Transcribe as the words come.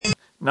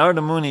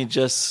Narada Muni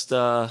just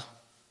told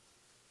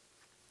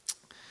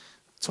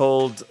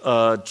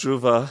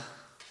Dhruva,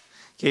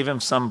 gave him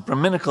some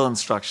Brahminical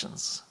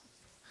instructions.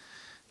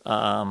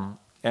 And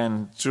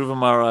Dhruva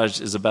Maharaj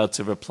is about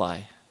to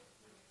reply.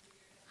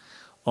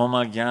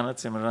 Oma Jnana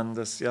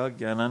Timirandasya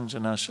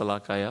Jnananjana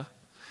Shalakaya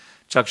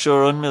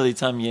Chakshurun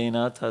Militam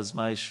Yena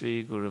Tasmai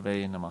Shri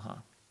Gurave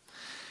Namaha.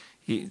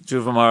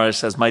 Dhruva Maharaj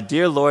says, "My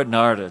dear Lord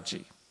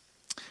Naradaji,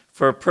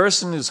 for a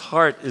person whose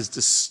heart is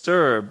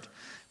disturbed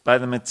by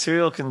the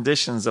material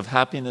conditions of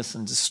happiness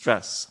and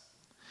distress,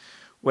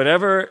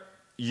 whatever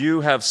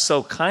you have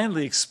so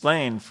kindly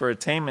explained for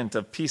attainment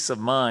of peace of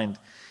mind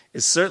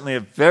is certainly a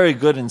very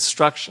good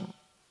instruction.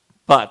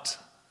 But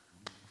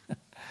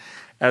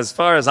as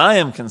far as I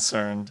am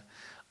concerned,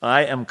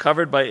 I am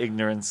covered by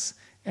ignorance,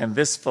 and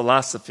this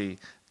philosophy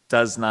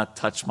does not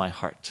touch my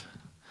heart."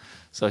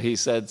 So he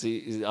said,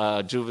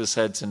 Dhruva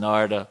said to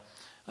Narada,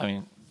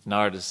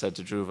 Narada said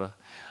to Dhruva,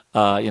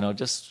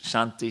 just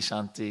shanti,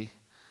 shanti.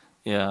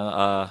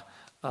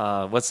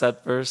 What's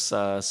that verse?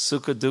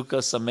 Sukha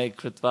dukkha same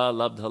kritva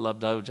labdha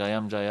labdha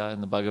jayam jaya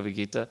in the Bhagavad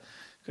Gita.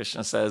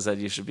 Krishna says that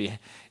you should be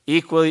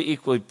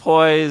equally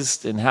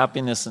poised in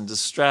happiness and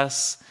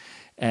distress.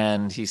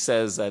 And he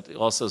says that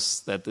also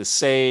that the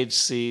sage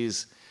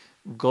sees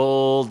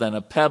gold and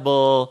a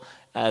pebble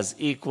as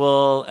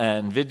equal,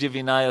 and vidya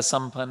vinaya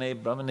sampane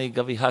brahmane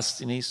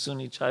gavihastini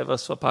suni chaiva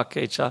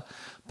swapakecha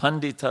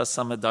pandita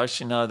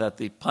samadarshina, that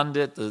the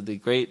pandit,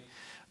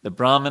 the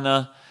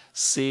brahmana,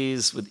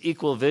 sees with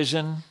equal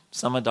vision,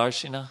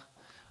 samadarshina,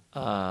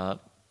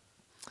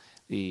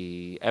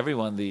 the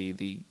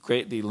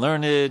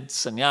learned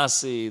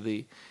sannyasi,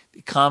 the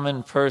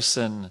common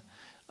person,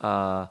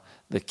 the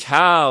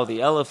cow,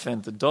 the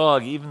elephant, the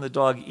dog, even the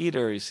dog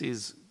eater. He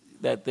sees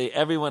that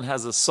everyone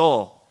has a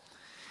soul.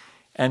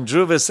 And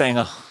Dhruva is saying,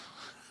 "Oh,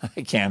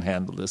 I can't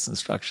handle this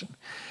instruction.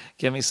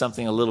 Give me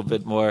something a little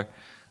bit more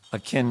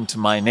akin to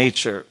my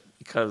nature,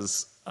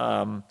 because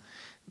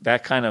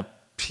that kind of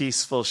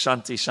peaceful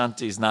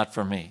shanti is not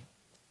for me."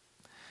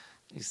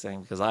 He's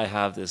saying, because I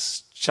have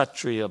this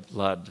Kshatriya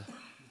blood.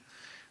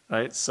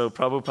 Right? So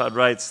Prabhupada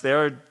writes,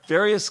 there are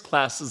various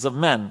classes of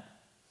men.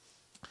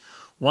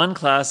 One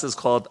class is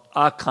called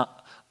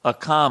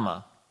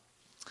akamis,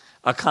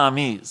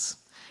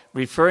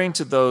 referring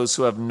to those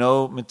who have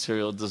no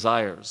material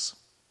desires.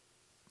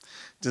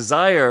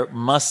 Desire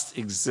must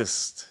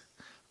exist,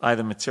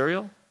 either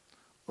material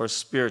or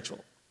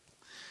spiritual.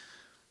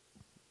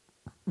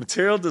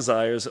 Material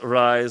desires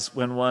arise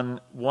when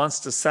one wants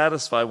to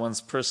satisfy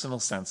one's personal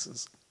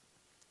senses.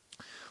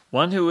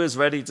 One who is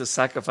ready to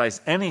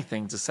sacrifice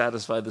anything to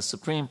satisfy the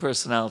Supreme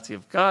Personality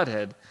of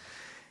Godhead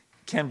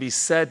can be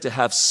said to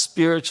have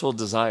spiritual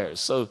desires.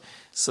 So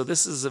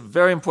this is a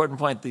very important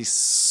point. The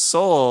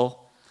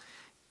soul,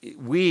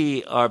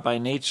 we are by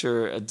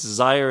nature a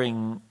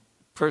desiring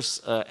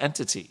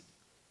entity.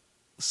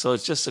 So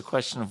it's just a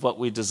question of what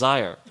we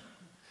desire.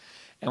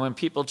 And when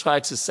people try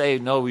to say,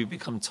 no, we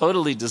become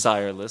totally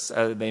desireless,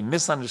 they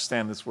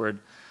misunderstand this word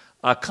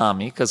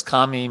akami, because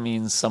kami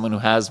means someone who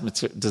has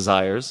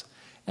desires,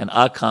 and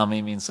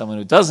akami means someone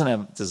who doesn't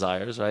have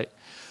desires, right?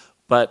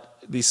 But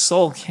the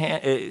soul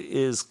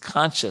is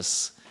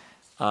conscious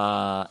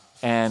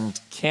and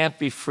can't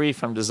be free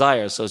from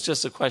desire. So it's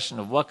just a question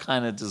of what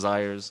kind of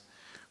desires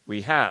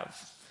we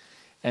have.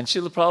 And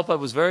Srila Prabhupada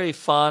was very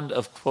fond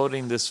of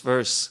quoting this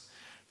verse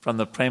from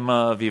the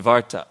Prema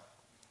Vivarta.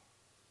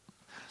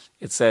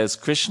 It says,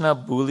 Krishna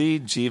buli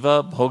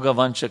jiva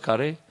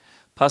bhogavanchakare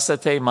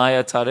pasate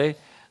mayatare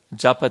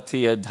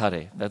japatiya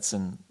dhare. That's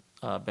in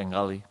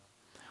Bengali.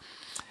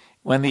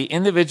 When the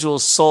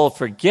individual's soul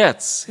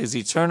forgets his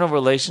eternal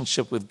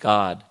relationship with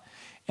God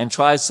and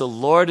tries to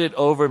lord it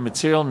over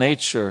material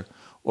nature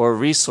or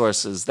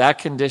resources, that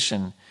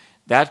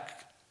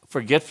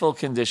forgetful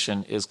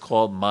condition is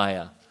called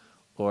maya,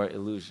 or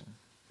illusion.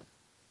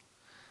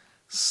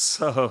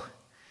 So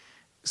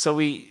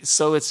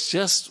it's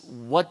just,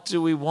 what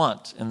do we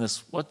want in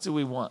this? What do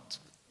we want?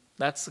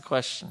 That's the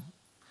question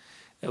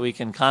that we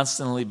can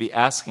constantly be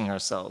asking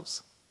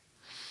ourselves.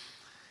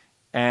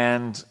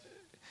 And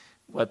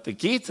what the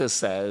Gita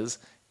says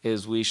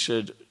is we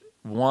should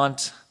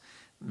want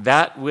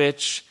that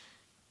which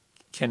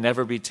can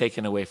never be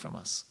taken away from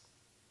us.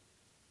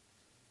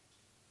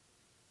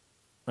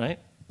 Right?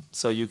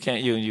 So you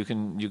can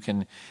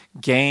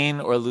gain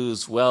or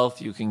lose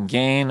wealth, you can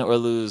gain or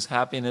lose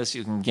happiness,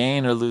 you can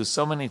gain or lose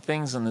so many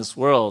things in this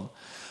world,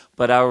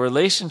 but our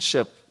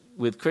relationship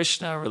with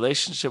Krishna, our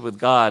relationship with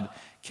God,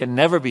 can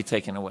never be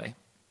taken away.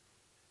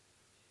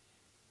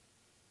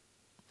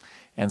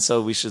 And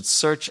so we should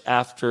search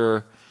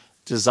after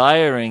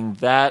desiring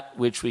that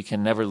which we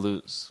can never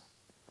lose.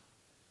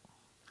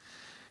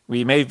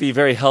 We may be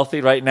very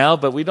healthy right now,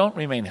 but we don't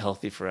remain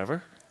healthy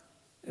forever.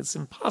 It's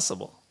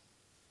impossible.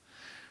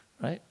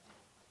 Right?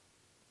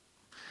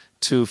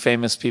 2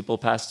 famous people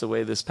passed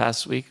away this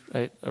past week,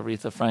 right?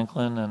 Aretha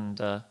Franklin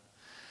and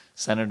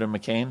Senator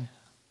McCain.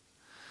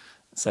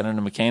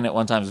 Senator McCain at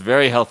one time was a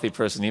very healthy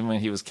person, even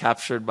when he was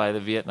captured by the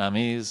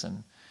Vietnamese,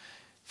 and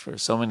for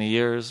so many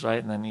years,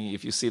 right? And then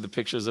if you see the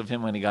pictures of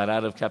him when he got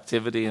out of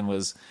captivity and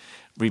was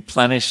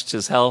replenished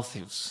his health,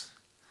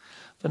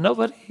 but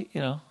nobody,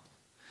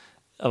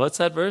 what's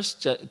that verse?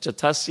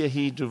 Jatasya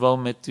hi dhruvo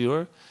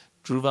mityur,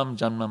 dhruvam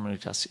janma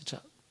mritasya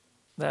cha.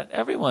 That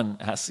everyone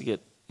has to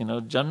get,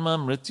 janma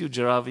mrityu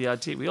jara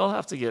vyati. We all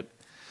have to get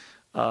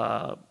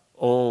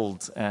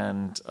old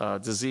and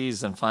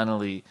diseased and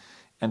finally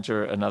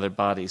enter another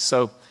body.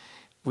 So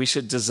we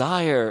should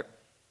desire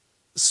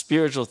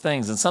spiritual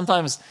things. And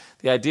sometimes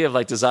the idea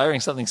of desiring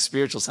something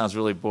spiritual sounds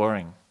really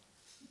boring.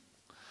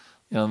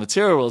 The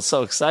material world is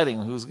so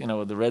exciting. Who's,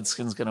 the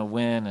Redskins going to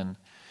win, and,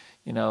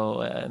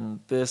 and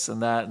this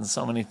and that and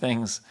so many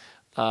things.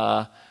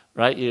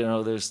 Right?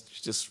 There's,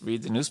 just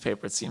read the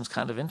newspaper. It seems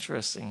kind of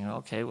interesting.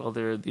 Okay, well,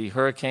 the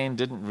hurricane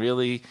didn't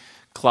really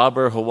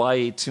clobber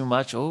Hawaii too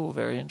much. Oh,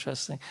 very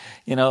interesting.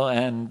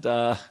 And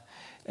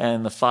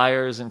the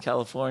fires in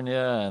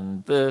California,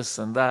 and this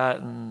and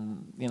that,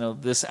 and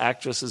this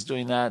actress is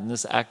doing that, and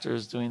this actor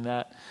is doing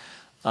that,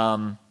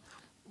 and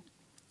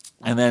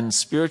then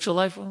spiritual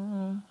life.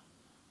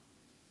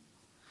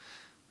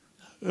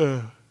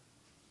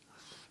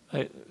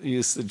 I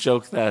used to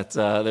joke that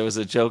there was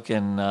a joke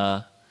in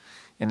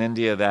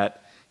India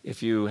that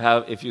if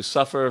you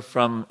suffer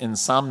from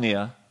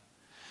insomnia,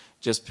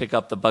 just pick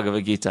up the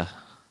Bhagavad Gita.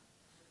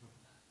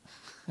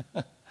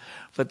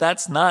 But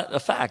that's not a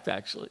fact,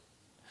 actually.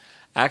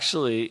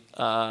 Actually,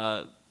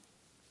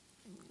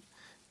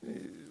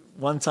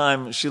 one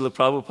time Srila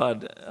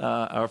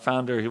Prabhupada, our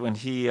founder, when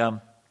he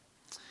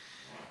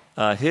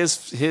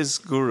his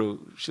guru,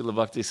 Srila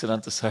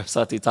Bhaktisiddhanta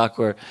Saraswati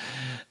Thakur,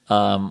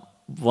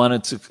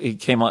 wanted to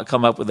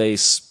come up with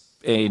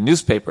a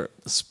newspaper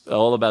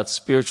all about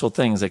spiritual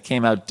things that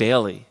came out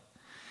daily,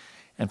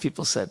 and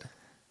people said,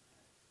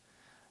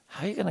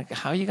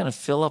 How are you gonna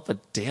fill up a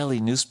daily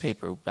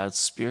newspaper about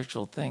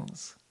spiritual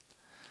things?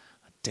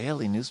 A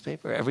daily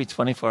newspaper every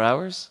 24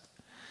 hours?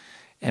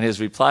 And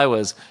his reply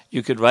was,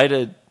 you could write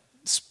a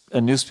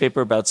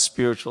newspaper about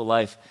spiritual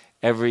life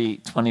every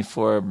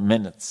 24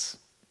 minutes,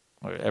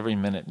 or every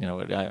minute,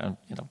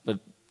 But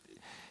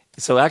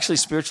so actually,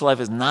 spiritual life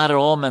is not at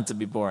all meant to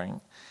be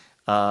boring.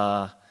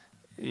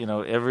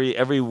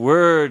 Every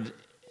word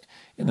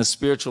in the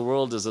spiritual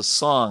world is a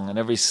song, and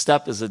every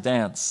step is a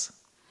dance.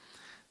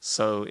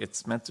 So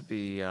it's meant to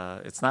be.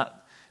 It's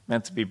not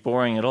meant to be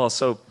boring at all.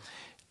 So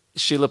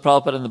Srila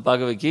Prabhupada in the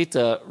Bhagavad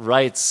Gita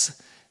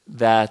writes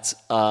that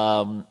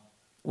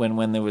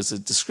when there was a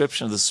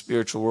description of the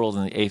spiritual world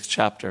in the 8th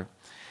chapter,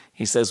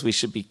 he says we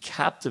should be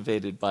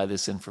captivated by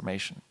this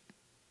information.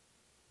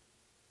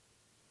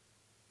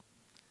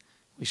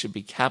 We should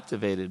be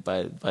captivated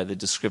by the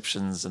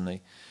descriptions in the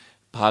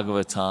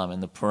Bhagavatam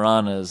and the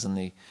Puranas and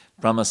the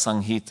Brahma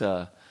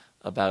Samhita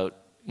about,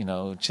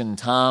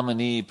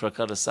 Chintamani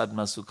Prakara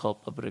Sadma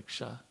Sukalpa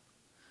Briksha.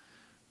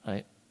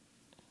 Right?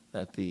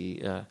 That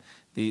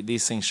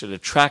these things should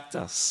attract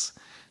us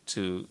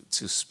to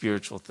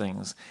spiritual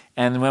things.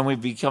 And when we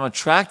become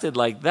attracted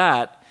like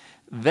that,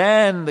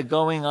 then the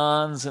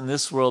going-ons in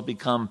this world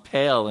become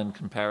pale in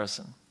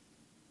comparison.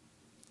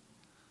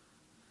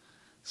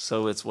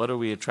 So it's what are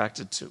we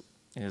attracted to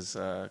is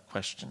a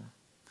question.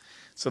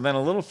 So then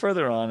a little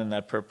further on in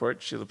that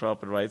purport, Srila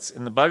Prabhupada writes,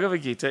 in the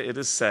Bhagavad Gita it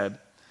is said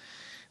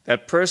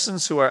that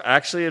persons who are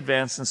actually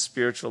advanced in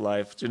spiritual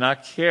life do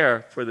not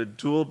care for the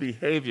dual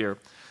behavior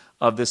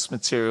of this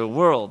material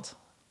world.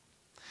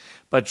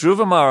 But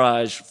Dhruva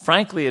Maharaj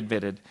frankly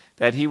admitted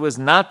that he was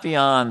not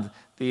beyond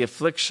the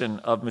affliction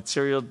of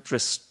material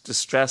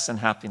distress and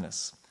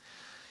happiness.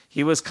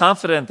 He was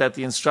confident that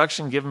the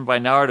instruction given by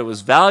Narada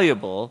was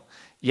valuable,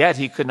 yet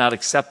he could not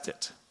accept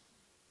it.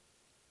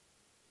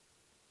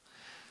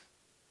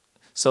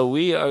 So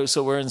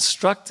we're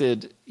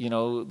instructed,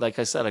 like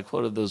I said, I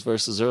quoted those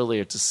verses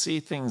earlier, to see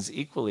things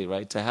equally,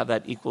 right? To have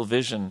that equal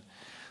vision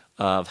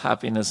of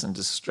happiness and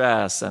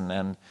distress,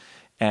 and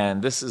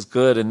this is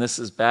good and this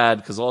is bad,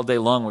 because all day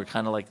long we're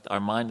kind of like, our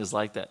mind is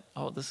like that.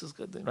 Oh, this is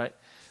good, right?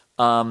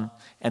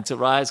 And to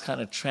rise,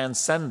 kind of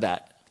transcend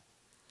that.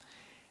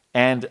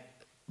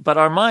 But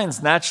our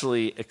minds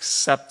naturally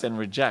accept and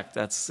reject.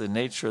 That's the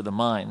nature of the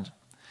mind.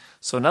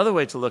 So another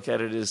way to look at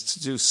it is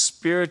to do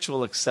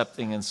spiritual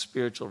accepting and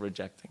spiritual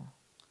rejecting.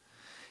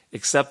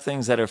 Accept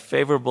things that are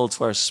favorable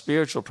to our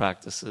spiritual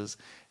practices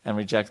and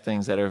reject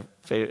things that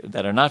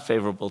are not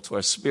favorable to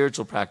our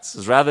spiritual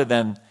practices, rather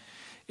than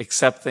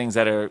accept things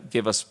that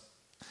give us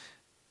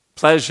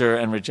pleasure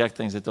and reject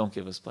things that don't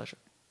give us pleasure.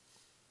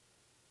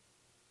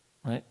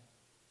 Right?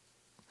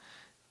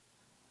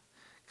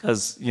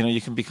 Because,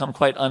 you can become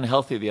quite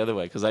unhealthy the other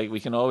way, because we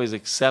can always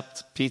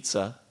accept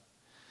pizza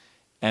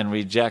and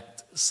reject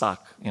sak,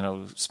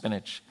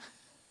 spinach.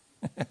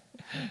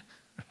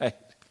 Right?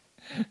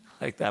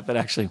 Like that, but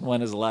actually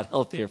one is a lot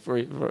healthier for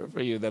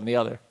you than the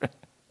other.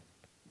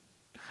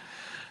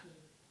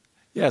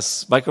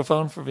 Yes,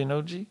 microphone for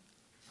Vinodji.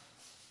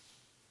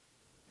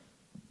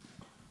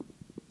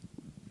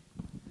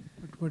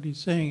 But what he's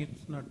saying,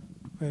 it's not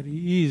very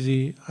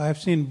easy. I've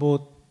seen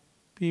both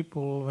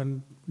people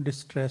when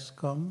distress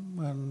come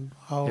and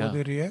how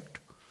they react.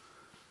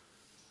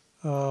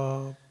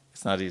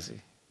 It's not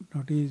easy.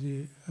 Not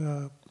easy.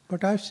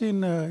 But I've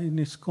seen in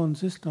ISKCON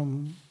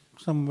system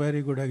some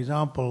very good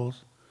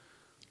examples,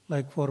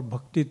 like for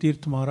Bhakti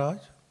Tirth Maharaj.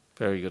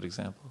 Very good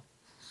example.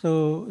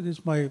 So this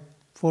is my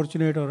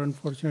fortunate or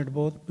unfortunate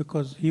both,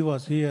 because he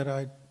was here,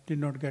 I did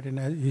not get in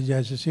his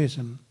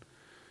association.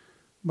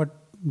 But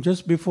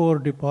just before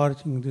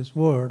departing this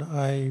world,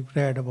 I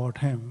read about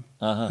him,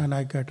 and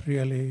I got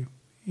really,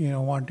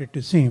 wanted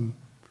to see him.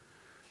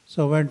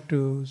 So I went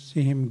to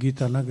see him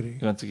Gita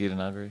Nagari. You went to Gita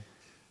Nagari?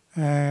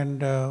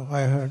 And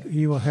I heard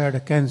he had a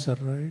cancer,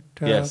 right?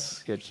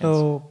 Yes, he had cancer.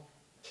 So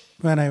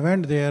when I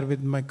went there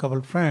with my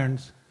couple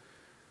friends,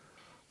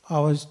 I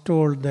was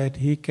told that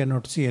he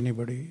cannot see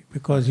anybody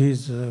because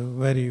he's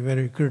very,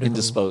 very critical.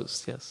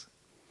 Indisposed, yes.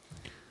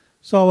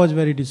 So I was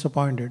very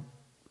disappointed.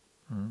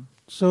 Mm.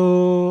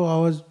 So I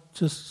was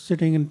just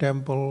sitting in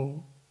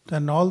temple.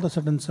 Then all of a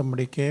sudden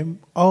somebody came.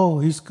 Oh,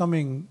 he's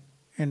coming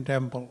in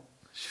temple.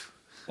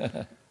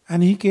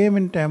 And he came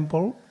in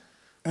temple,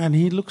 and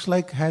he looks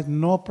like has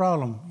no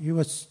problem.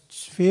 His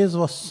face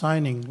was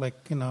shining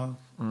like,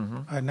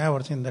 I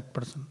never seen that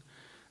person.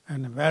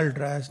 And well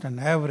dressed and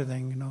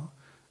everything,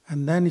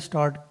 And then he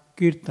started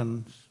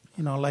kirtans,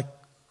 like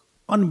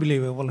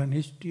unbelievable. And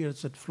his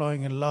tears are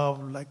flowing in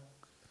love, like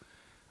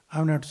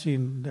I've not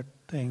seen that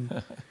thing.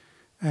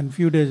 And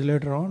few days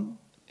later on,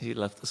 he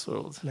left this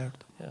world.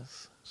 Left.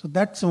 Yes. So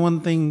that's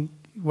one thing,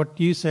 what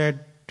you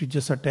said, to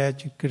just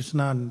attach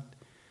Krishna. And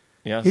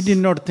yes. He did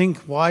not think,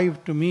 why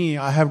to me?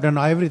 I have done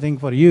everything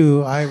for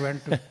you. I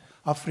went to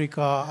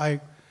Africa.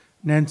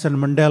 Nelson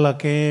Mandela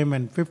came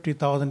and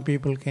 50,000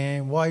 people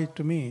came. Why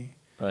to me?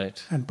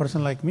 Right. And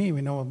person like me,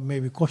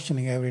 maybe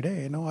questioning every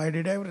day. I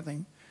did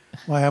everything.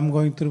 Why I'm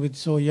going through with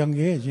so young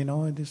age,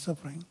 this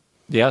suffering.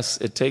 Yes,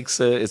 it's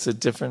a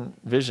different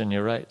vision.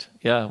 You're right.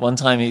 Yeah. One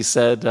time he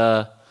said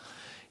Radhanath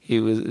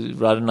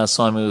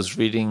Swami was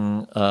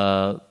reading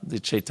the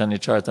Chaitanya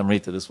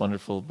Charitamrita, this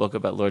wonderful book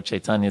about Lord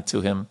Chaitanya,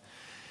 to him,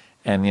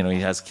 and he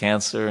has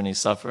cancer and he's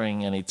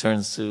suffering, and he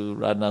turns to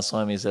Radhanath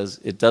Swami and says,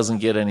 "It doesn't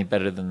get any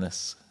better than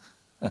this."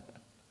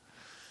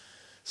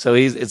 So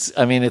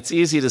it's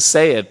easy to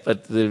say it,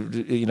 but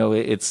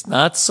it's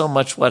not so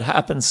much what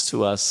happens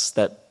to us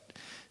that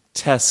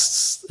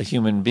tests a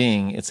human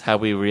being, it's how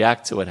we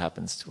react to what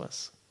happens to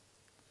us.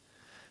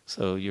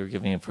 So you're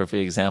giving a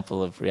perfect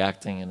example of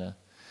reacting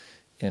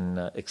in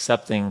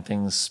accepting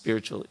things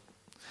spiritually.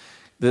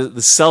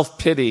 The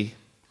self-pity,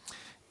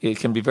 it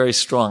can be very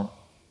strong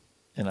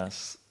in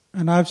us.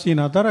 And I've seen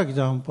other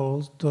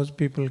examples. Those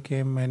people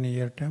came many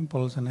year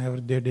temples and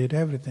they did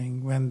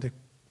everything. When the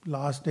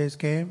last days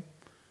came,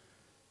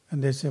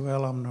 and they say,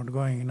 well, I'm not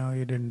going,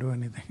 you didn't do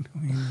anything.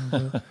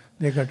 So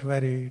they got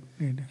very...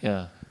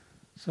 Yeah.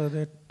 So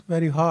that's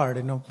very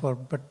hard,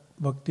 but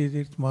Bhakti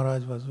Tirth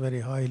Maharaj was very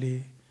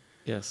highly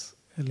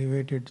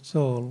elevated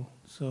soul.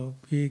 So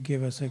he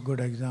gave us a good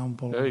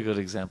example. Very good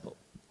example.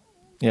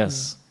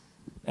 Yes.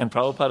 Yeah. And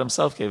Prabhupada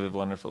himself gave a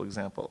wonderful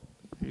example.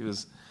 He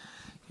was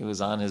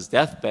on his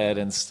deathbed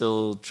and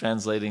still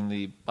translating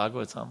the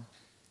Bhagavatam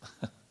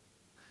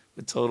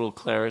with total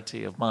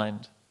clarity of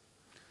mind.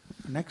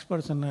 Next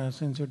person,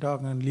 since you're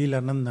talking,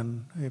 Leela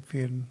Nandan, if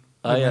you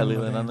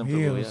Leela Nandan he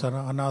Prabhu, was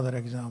another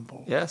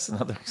example. Yes,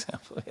 another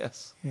example,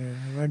 yes. Yeah,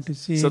 I went to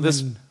see him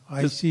in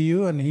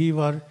ICU, and he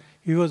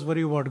was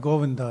worried about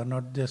Govinda,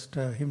 not just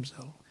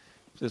himself.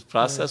 This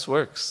process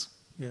works.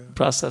 Yeah.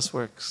 Process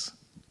works,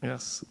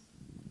 yes.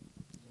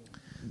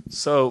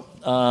 So,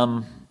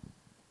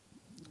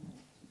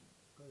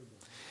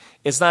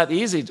 it's not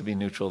easy to be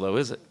neutral, though,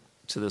 is it,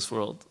 to this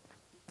world?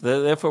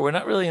 Therefore, we're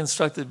not really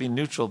instructed to be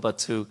neutral, but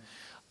to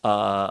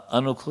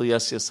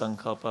anukulyasya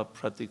sankalpa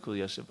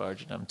pratikulyasya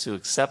varjanam, to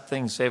accept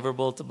things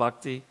favorable to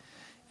bhakti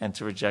and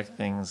to reject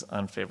things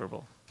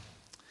unfavorable.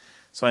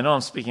 So I know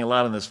I'm speaking a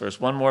lot on this verse.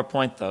 One more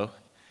point, though.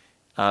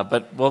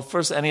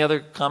 First, any other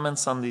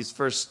comments on these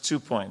first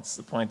 2 points?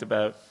 The point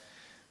about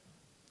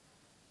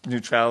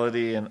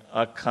neutrality and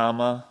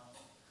akama,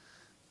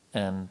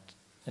 and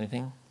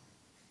anything?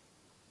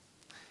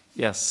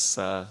 Yes,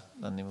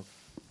 Nandimu.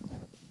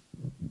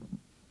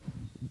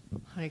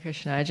 Hare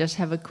Krishna, I just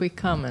have a quick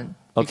comment.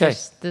 Okay.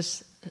 Because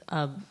this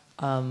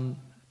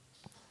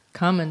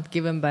comment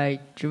given by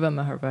Dhruva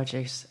Maharaj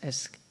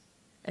is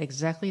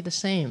exactly the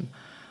same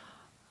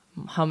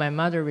how my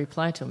mother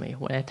replied to me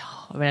when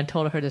I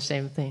told her the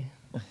same thing.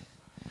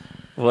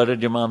 What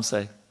did your mom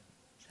say?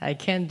 I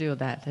can't do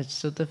that. It's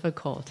so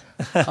difficult.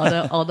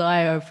 although I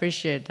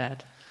appreciate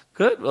that.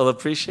 Good. Well,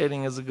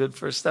 appreciating is a good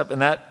first step.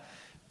 And that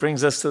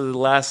brings us to the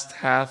last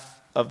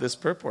half of this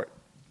purport.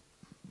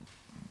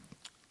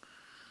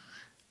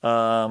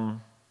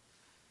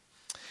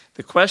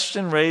 The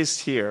question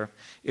raised here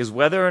is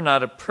whether or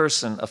not a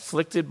person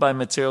afflicted by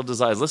material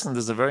desires, listen,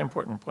 this is a very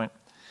important point,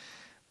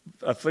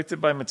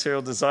 afflicted by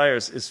material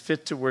desires is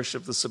fit to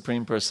worship the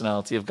Supreme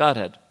Personality of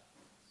Godhead.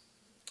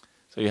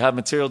 So you have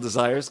material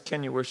desires,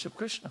 can you worship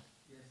Krishna?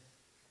 Yes.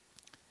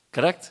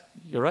 Correct?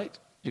 You're right.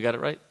 You got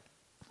it right.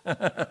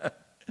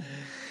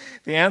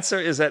 The answer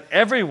is that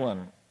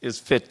everyone is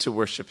fit to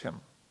worship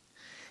him.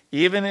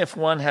 Even if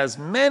one has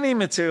many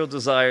material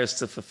desires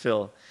to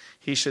fulfill,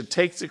 he should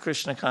take to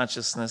Krishna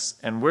consciousness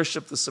and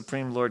worship the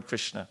Supreme Lord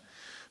Krishna,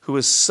 who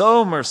is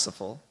so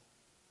merciful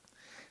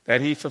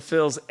that he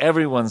fulfills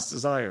everyone's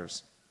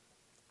desires.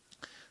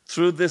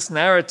 Through this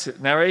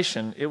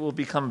narration, it will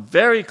become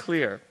very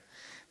clear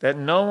that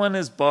no one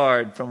is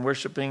barred from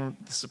worshiping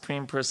the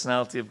Supreme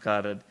Personality of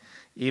Godhead,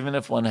 even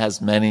if one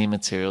has many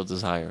material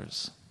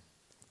desires.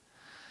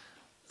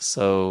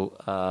 So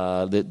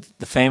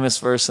the famous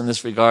verse in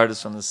this regard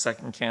is from the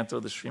second canto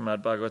of the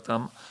Srimad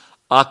Bhagavatam,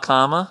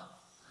 Akama,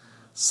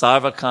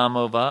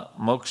 Sarvakama va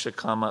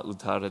mokshakama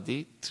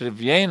uttaradi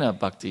trivyena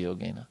bhakti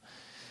yogena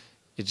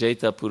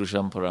ijeta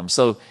purusham param.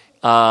 So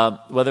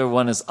whether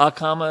one is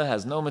akama,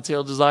 has no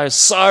material desires,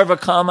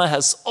 sarvakama,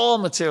 has all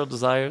material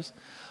desires,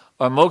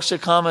 or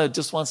mokshakama,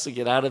 just wants to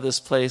get out of this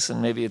place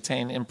and maybe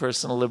attain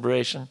impersonal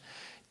liberation,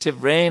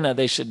 tivrena,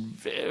 they should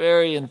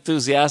very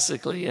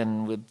enthusiastically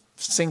and with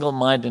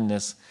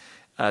single-mindedness,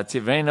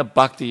 tivrena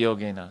bhakti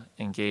yogena,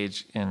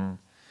 engage in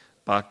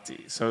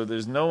bhakti. So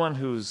there's no one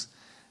who's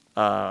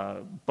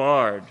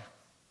barred.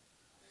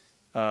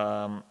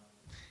 And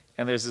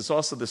there's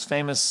also this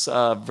famous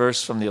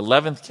verse from the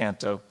 11th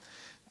canto,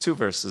 2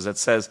 verses, that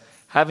says,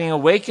 having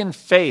awakened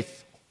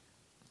faith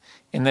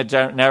in the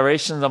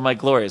narrations of my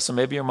glory. So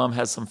maybe your mom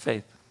has some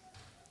faith.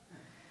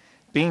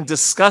 Being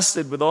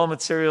disgusted with all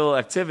material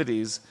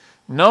activities,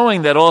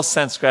 knowing that all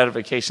sense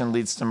gratification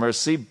leads to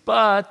mercy,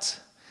 but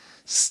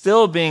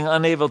still being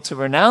unable to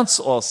renounce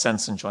all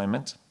sense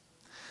enjoyment,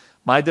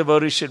 my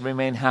devotee should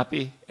remain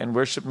happy and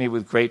worship me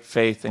with great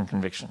faith and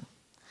conviction.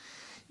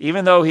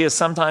 Even though he is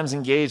sometimes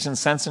engaged in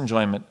sense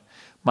enjoyment,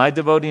 my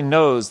devotee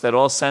knows that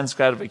all sense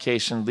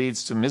gratification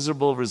leads to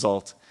miserable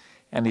result,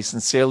 and he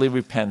sincerely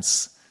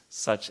repents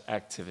such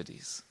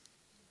activities.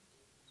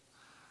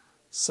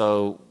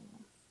 So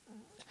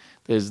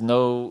there's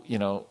no,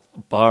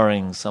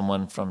 barring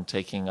someone from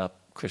taking up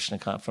Krishna,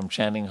 from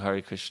chanting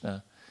Hare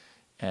Krishna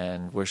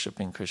and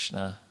worshiping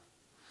Krishna,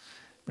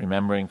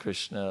 remembering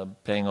Krishna,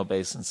 paying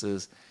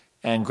obeisances,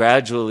 and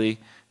gradually,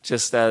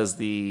 just as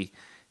the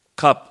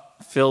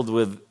cup filled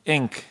with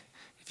ink,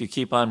 if you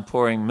keep on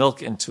pouring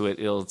milk into it,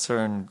 it'll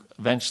turn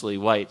eventually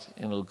white,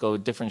 and it'll go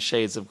different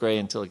shades of gray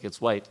until it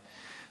gets white.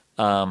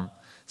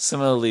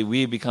 Similarly,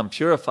 we become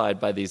purified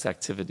by these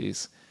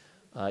activities,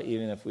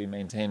 even if we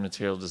maintain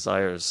material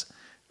desires,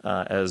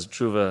 as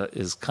Dhruva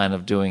is kind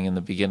of doing in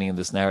the beginning of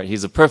this narrative.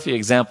 He's a perfect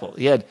example.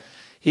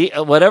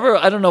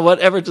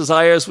 Whatever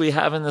desires we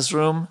have in this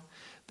room,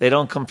 they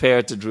don't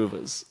compare to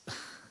Dhruva's.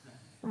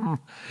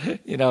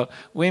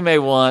 We may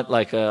want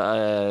like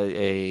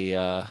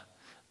a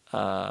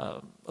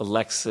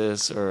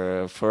Lexus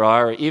or a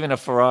Ferrari, even a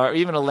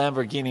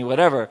Lamborghini,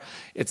 whatever.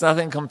 It's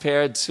nothing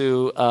compared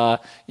to,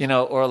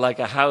 or like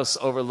a house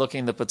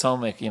overlooking the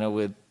Potomac,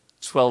 with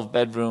 12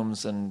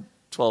 bedrooms and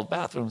 12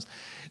 bathrooms.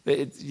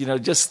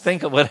 Just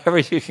think of whatever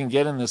you can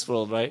get in this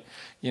world, right?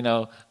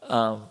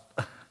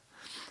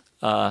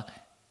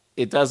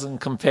 It doesn't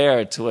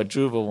compare to what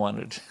Dhruva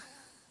wanted.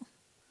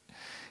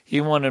 He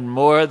wanted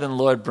more than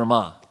Lord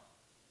Brahma,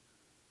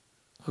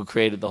 who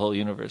created the whole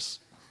universe.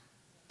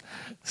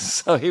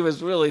 So he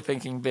was really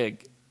thinking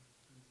big.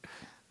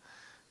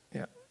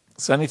 Yeah.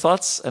 So any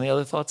thoughts? Any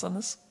other thoughts on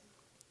this?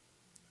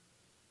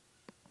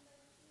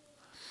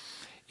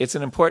 It's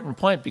an important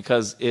point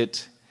because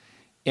it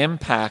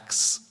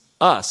impacts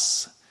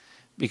us.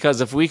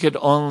 Because if we could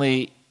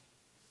only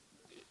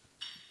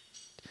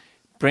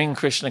bring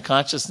Krishna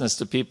consciousness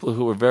to people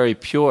who were very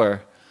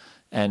pure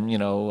and,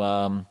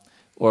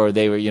 or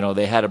they were,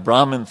 they had a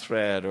Brahmin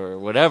thread or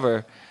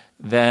whatever,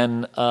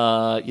 then,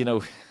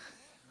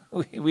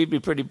 we'd be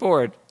pretty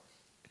bored.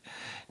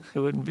 It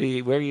wouldn't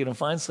be, where are you going to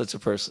find such a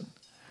person?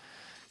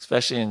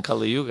 Especially in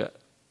Kali Yuga.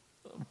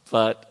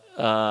 But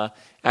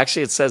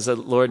actually it says that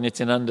Lord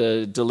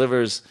Nityananda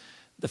delivers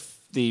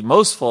the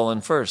most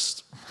fallen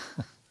first.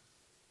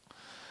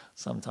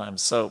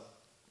 Sometimes. So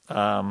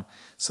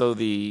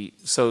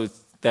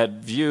that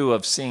view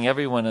of seeing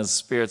everyone as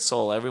spirit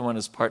soul, everyone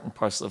as part and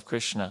parcel of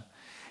Krishna,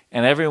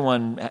 and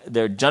everyone,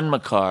 their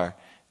janmakar,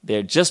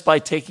 they're just by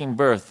taking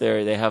birth,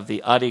 they have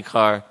the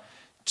adhikar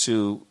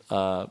to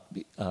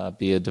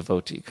be a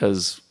devotee,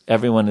 because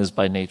everyone is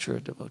by nature a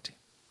devotee,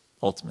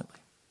 ultimately.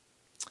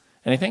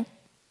 Anything?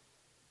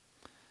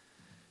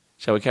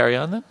 Shall we carry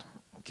on then?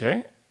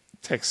 Okay.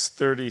 Text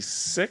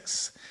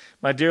 36.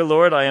 My dear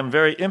Lord, I am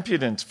very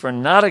impudent for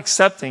not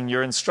accepting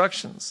your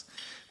instructions,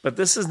 but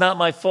this is not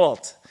my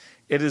fault.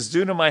 It is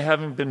due to my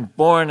having been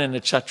born in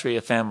a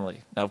Kshatriya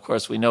family. Now, of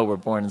course, we know we're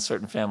born in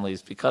certain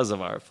families because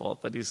of our fault,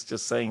 but he's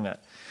just saying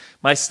that.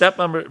 My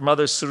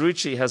stepmother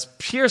Suruchi has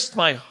pierced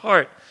my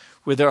heart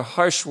with her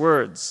harsh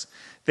words.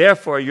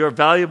 Therefore, your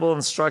valuable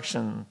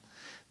instruction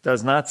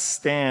does not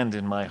stand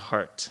in my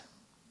heart.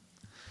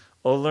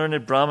 O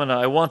learned Brahmana,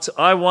 I want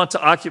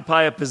to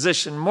occupy a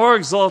position more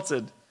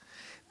exalted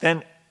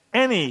than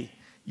any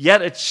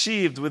yet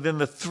achieved within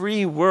the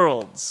 3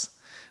 worlds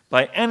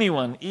by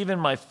anyone, even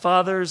my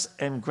fathers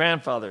and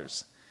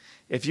grandfathers.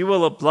 If you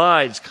will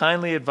oblige,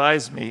 kindly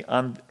advise me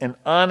on an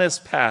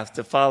honest path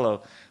to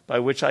follow by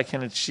which I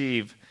can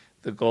achieve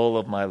the goal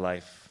of my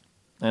life.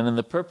 And in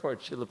the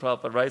purport, Srila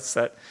Prabhupada writes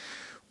that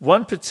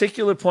one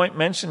particular point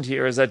mentioned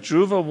here is that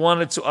Dhruva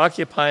wanted to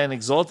occupy an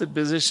exalted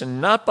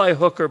position not by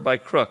hook or by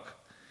crook,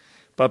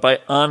 but by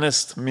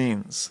honest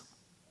means.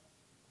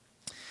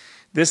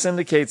 This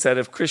indicates that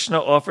if Krishna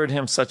offered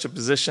him such a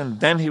position,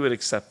 then he would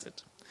accept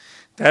it.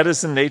 That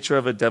is the nature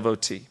of a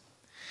devotee.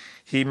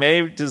 He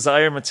may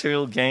desire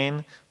material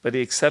gain, but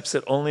he accepts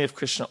it only if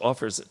Krishna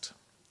offers it.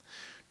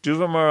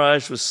 Dhruva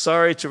Maharaj was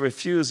sorry to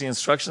refuse the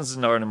instructions of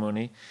Narada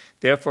Muni,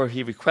 therefore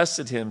he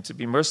requested him to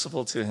be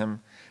merciful to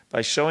him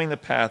by showing the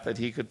path that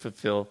he could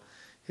fulfill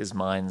his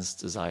mind's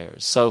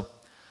desires. So,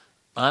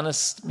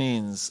 honest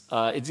means,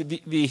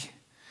 the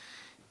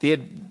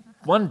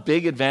one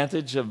big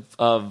advantage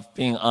of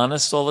being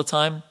honest all the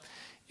time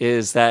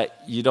is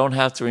that you don't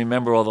have to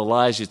remember all the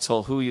lies you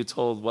told, who you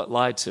told what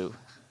lie to.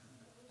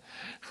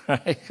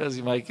 Right? Because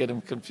you might get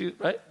them confused,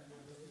 right?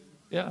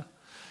 Yeah,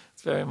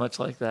 it's very much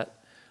like that.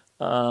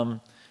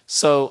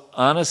 So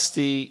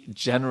honesty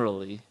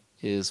generally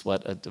is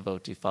what a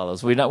devotee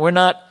follows. We're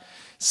not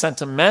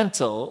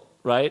sentimental,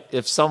 right?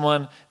 If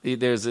someone,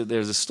 there's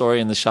a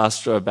story in the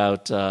Shastra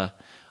about a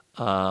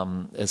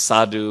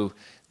sadhu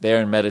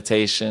there in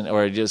meditation,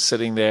 or just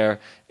sitting there,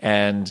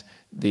 and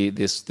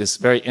this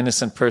very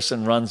innocent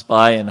person runs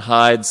by and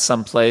hides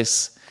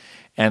someplace,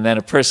 and then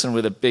a person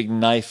with a big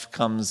knife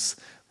comes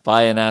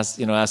by and asks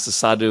the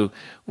sadhu,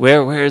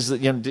 where is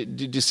it?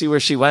 Did you see where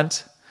she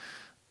went?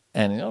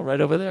 And right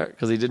over there,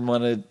 because he didn't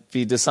want to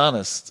be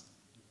dishonest,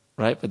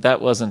 right? But that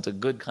wasn't a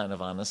good kind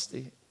of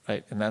honesty,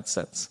 right? In that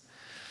sense,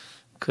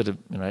 could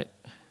have been, right.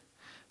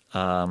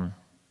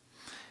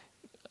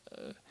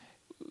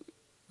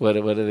 What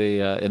do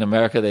they in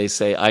America? They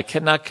say, "I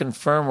cannot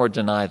confirm or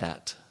deny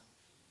that."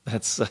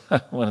 That's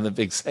one of the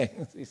big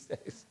sayings these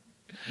days,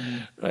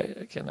 right?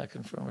 I cannot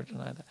confirm or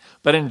deny that.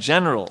 But in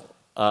general,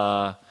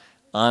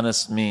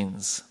 honest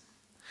means.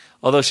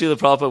 Although Srila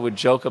Prabhupada would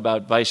joke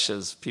about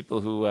Vaishyas, people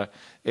who are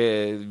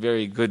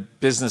very good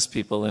business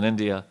people in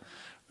India,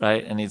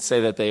 right? And he'd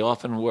say that they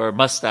often wore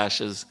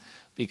mustaches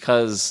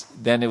because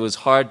then it was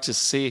hard to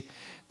see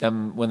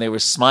them when they were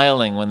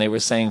smiling, when they were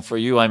saying, "For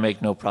you, I make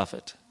no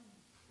profit."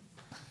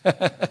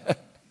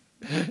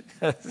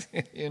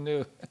 You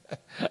knew,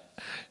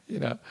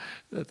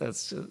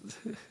 that's just.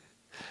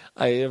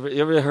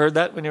 You ever heard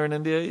that when you were in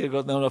India? You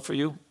go, no, for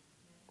you.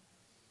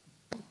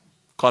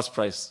 Cost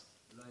price.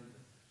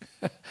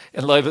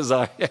 In Loy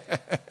Bazaar.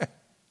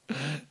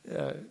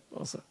 Yeah,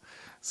 also.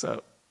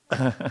 So,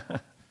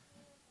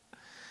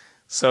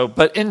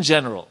 but in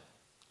general,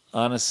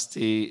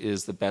 honesty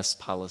is the best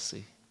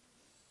policy.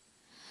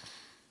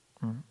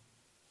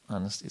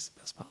 Honesty is the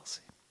best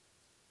policy.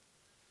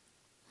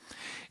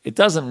 It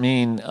doesn't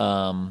mean,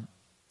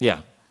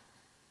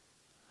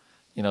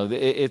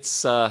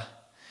 it's.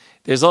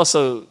 There's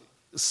also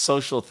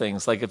social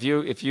things, like if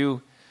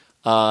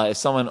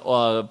someone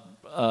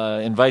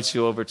invites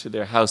you over to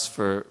their house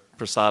for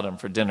prasadam,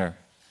 for dinner,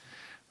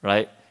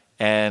 right?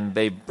 And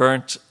they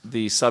burnt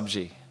the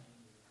sabji,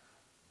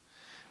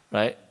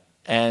 right?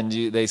 And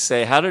they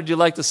say, "How did you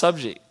like the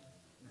sabji?"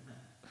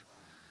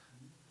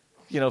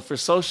 For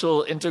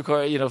social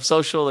intercourse,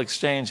 social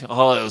exchange.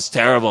 "Oh, it was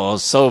terrible. It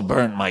was so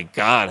burnt. My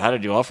God, how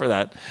did you offer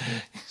that?"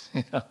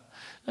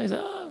 I said,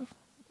 "Oh,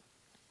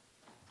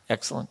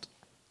 excellent.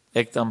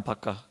 Ekdam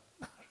pakka."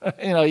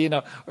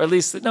 Or at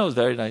least it was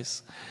very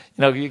nice.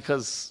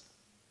 Because,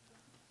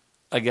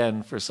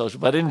 again, for social.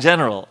 But in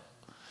general,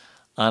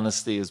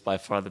 honesty is by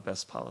far the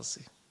best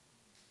policy.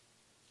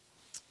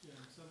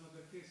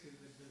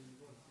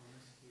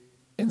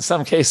 In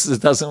some cases,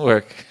 it doesn't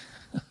work.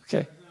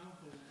 Okay.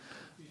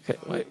 Okay,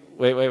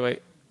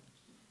 wait.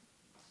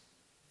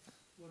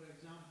 For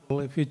example,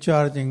 if you're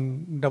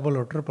charging double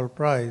or triple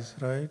price,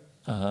 right?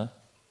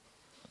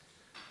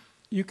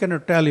 You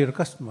cannot tell your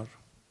customer,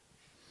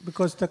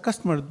 because the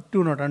customer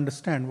do not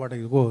understand what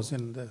goes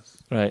in this.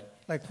 Right.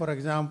 Like, for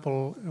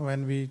example,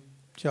 when we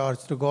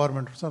charge to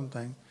government or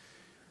something,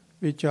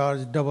 we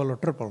charge double or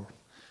triple.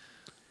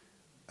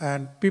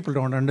 And people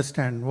don't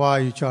understand why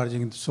you're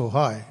charging it so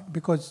high,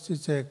 because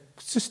it's a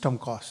system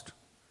cost.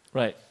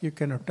 Right. You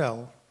cannot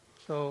tell.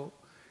 So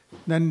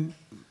then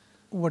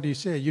what do you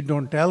say? You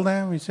don't tell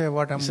them? You say,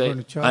 what I'm going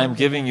to charge? I'm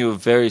giving you a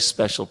very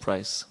special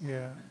price.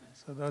 Yeah.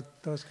 So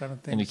those kind of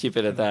things. And you keep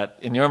it at that.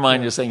 In your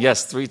mind, you're saying,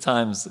 yes, 3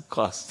 times the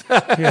cost.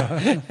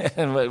 Yeah.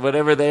 And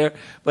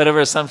whatever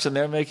assumption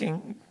they're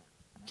making,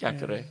 kya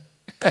kare?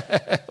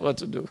 What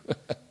to do?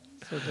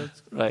 So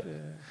that's right.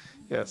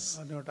 Yes.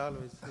 Not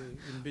always.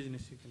 In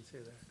business, you can say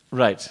that.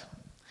 Right.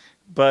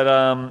 But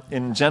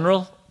in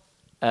general,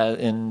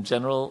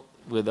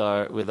 with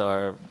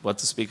our what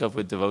to speak of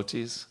with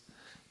devotees,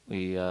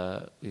 we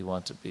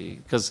want to be,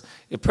 because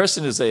a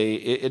person is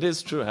it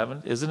is true,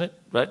 isn't it?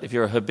 Right? If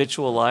you're a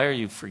habitual liar,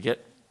 you forget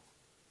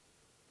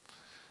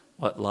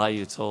what lie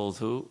you told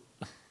who.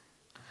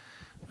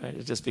 Right?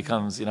 It just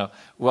becomes,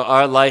 well,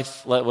 our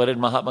life. What did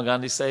Mahatma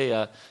Gandhi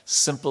say?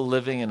 Simple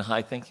living and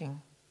high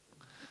thinking.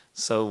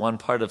 So one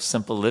part of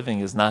simple living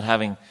is not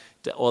having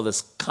all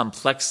this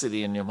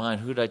complexity in your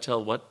mind. Who did I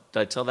tell? What did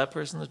I tell that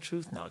person the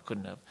truth? No, I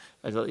couldn't have.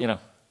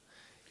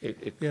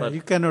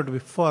 You cannot be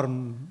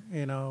firm,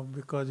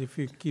 because if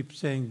you keep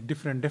saying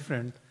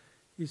different,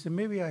 you say,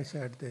 maybe I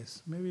said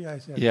this, maybe I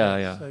said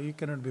this. So you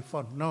cannot be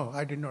firm. No,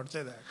 I did not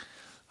say that.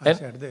 I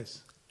said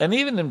this. And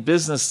even in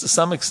business, to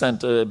some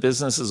extent,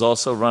 businesses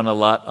also run a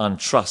lot on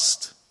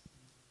trust.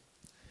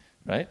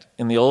 Right?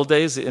 In the old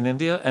days in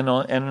India and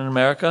in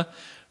America,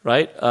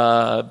 right,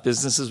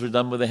 businesses were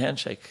done with a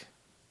handshake,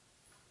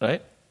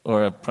 right?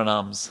 Or a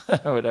pranams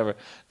or whatever.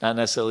 Not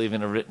necessarily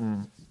even a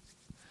written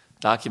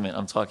document.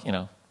 I'm talking,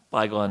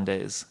 bygone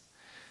days,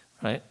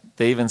 right?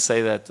 They even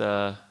say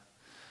that,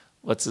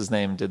 what's his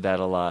name did that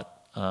a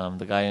lot.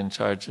 The guy in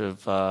charge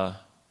of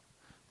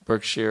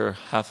Berkshire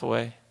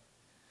Hathaway.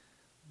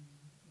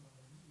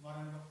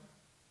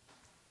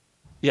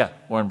 Yeah,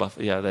 Warren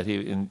Buffett. Yeah, that he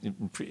in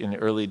the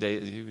early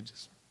days he would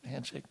just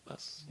handshake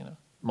bus,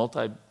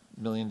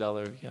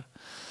 multi-million-dollar. Yeah.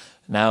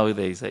 Now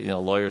they say,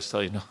 lawyers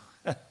tell you no.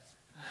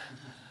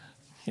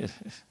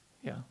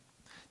 Yeah.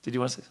 Did you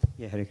want to say?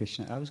 Yeah, Hare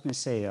Krishna. I was going to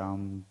say,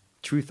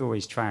 truth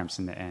always triumphs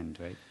in the end,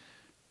 right?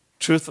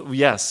 Truth,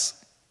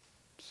 yes.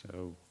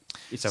 So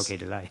it's okay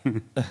to lie.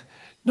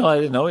 No, I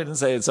didn't know. We didn't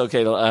say it's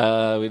okay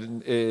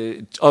to.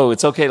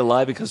 It's okay to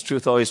lie because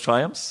truth always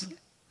triumphs.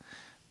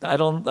 I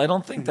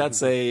don't think that's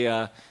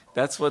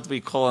that's what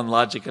we call in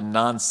logic a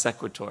non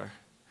sequitur.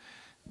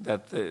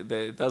 That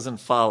it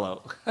doesn't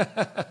follow.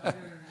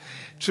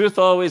 Truth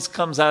always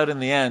comes out in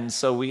the end,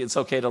 so it's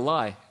okay to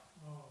lie.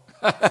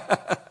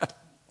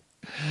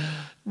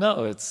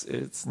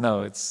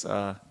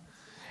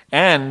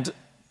 And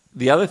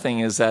the other thing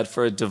is that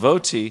for a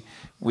devotee,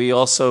 we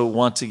also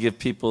want to give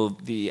people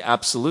the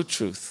absolute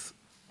truth,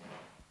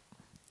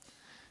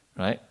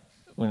 right?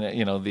 When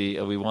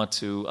we want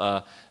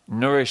to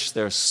nourish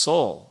their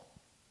soul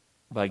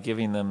by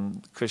giving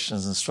them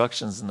Krishna's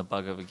instructions in the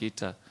Bhagavad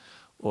Gita,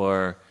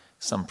 or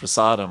some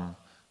prasadam,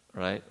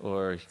 right?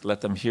 Or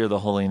let them hear the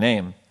holy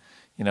name.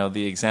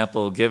 The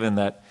example given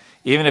that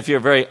even if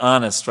you're very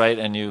honest, right,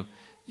 and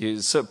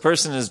so a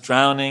person is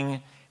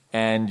drowning,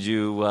 and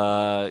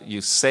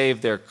you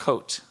save their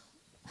coat,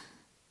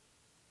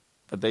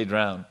 but they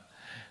drown,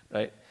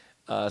 right?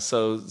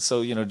 So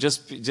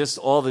just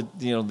all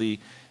the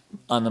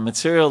on the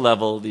material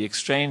level, the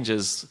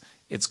exchanges.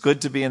 It's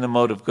good to be in the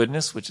mode of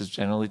goodness, which is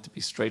generally to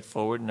be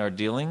straightforward in our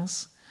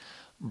dealings,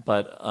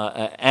 but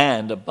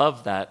and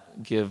above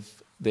that,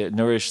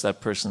 nourish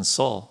that person's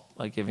soul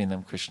by giving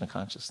them Krishna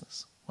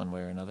consciousness, one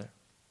way or another.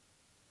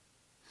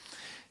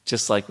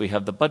 Just like we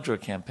have the Bhadra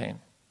campaign,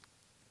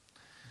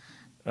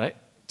 right?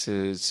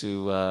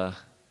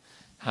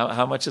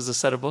 How much is a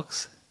set of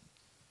books?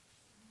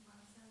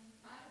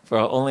 For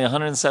only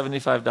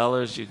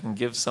 $175, you can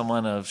give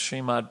someone a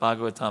Srimad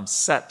Bhagavatam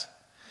set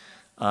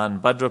on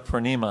Bhadra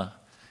Purnima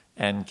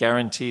and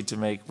guaranteed to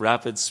make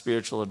rapid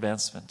spiritual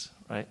advancement,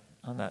 right,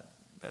 on that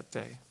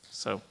day.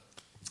 So,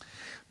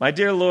 my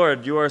dear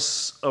Lord, you are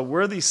a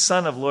worthy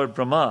son of Lord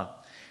Brahma,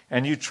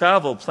 and you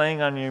travel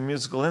playing on your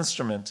musical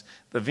instrument,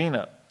 the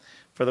veena,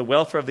 for the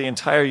welfare of the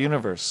entire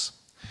universe.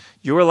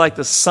 You are like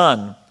the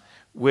sun,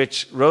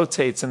 which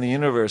rotates in the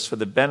universe for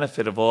the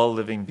benefit of all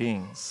living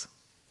beings.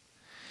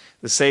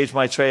 The sage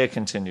Maitreya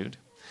continued,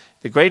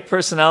 the great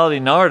personality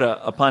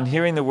Narada, upon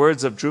hearing the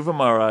words of Dhruva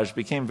Maharaj,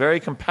 became very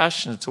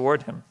compassionate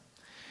toward him.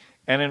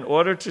 And in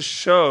order to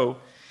show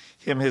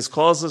him his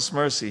causeless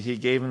mercy, he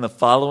gave him the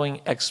following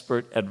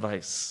expert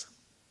advice.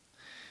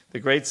 The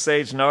great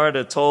sage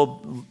Narada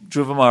told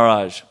Dhruva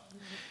Maharaj,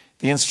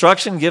 the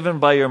instruction given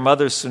by your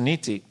mother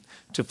Suniti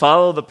to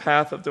follow the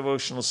path of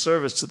devotional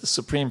service to the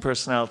Supreme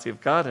Personality of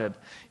Godhead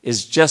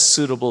is just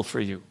suitable for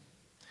you.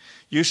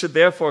 You should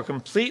therefore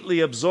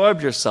completely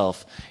absorb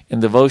yourself in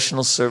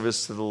devotional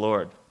service to the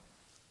Lord.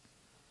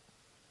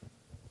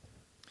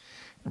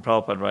 And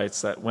Prabhupada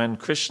writes that when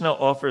Krishna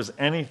offers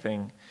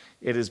anything,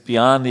 it is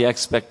beyond the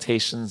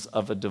expectations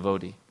of a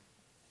devotee.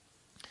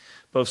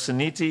 Both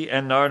Suniti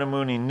and Narada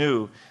Muni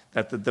knew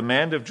that the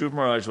demand of Dhruva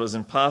Maharaj was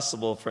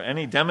impossible for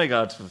any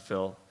demigod to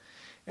fulfill,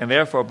 and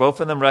therefore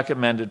both of them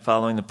recommended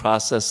following the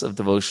process of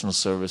devotional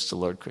service to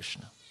Lord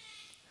Krishna.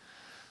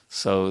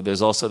 So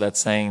there's also that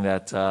saying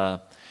that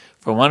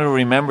for one who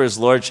remembers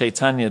Lord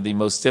Chaitanya, the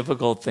most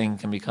difficult thing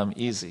can become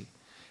easy.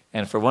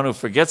 And for one who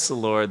forgets the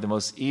Lord, the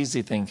most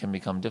easy thing can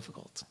become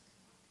difficult.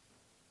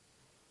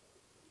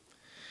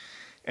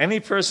 Any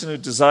person who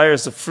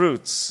desires the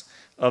fruits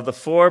of the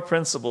four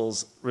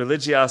principles,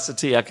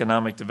 religiosity,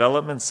 economic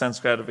development, sense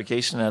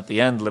gratification, and at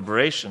the end,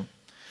 liberation,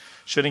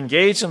 should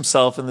engage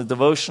himself in the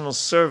devotional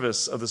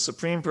service of the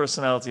Supreme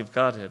Personality of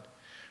Godhead,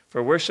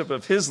 for worship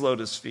of his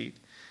lotus feet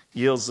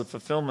yields the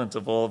fulfillment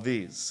of all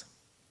these.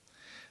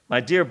 My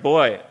dear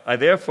boy, I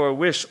therefore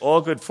wish all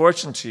good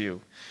fortune to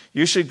you.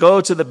 You should go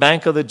to the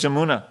bank of the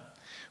Jamuna,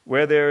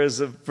 where there is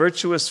a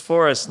virtuous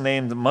forest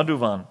named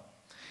Madhuvan,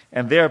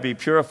 and there be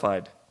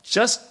purified.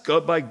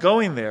 By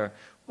going there,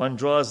 one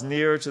draws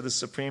nearer to the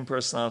Supreme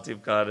Personality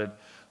of Godhead,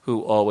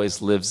 who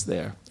always lives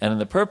there. And in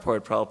the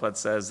purport, Prabhupada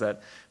says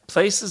that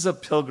places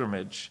of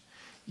pilgrimage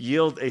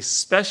yield a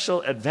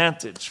special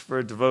advantage for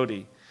a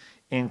devotee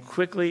in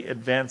quickly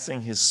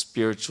advancing his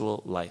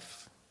spiritual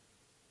life.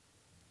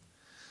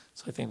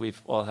 So I think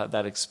we've all had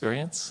that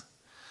experience.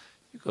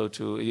 You go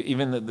to,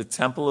 even the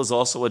temple is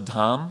also a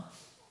dham.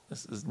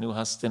 This is New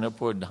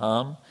Hastinapur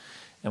Dham.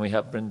 And we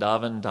have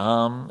Vrindavan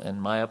Dham and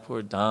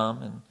Mayapur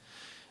Dham and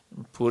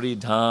Puri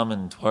Dham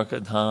and Dwarka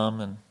Dham.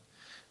 And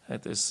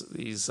right, there's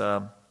these,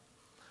 and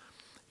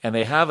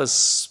they have a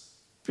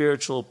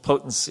spiritual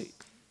potency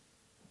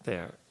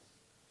there,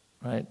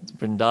 right?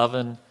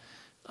 Vrindavan,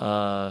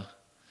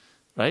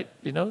 right?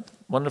 You know,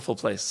 wonderful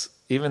place.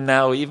 Even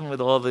now, even with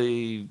all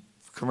the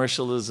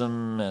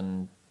commercialism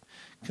and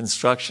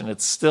construction,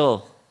 it's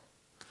still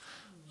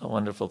a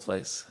wonderful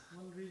place.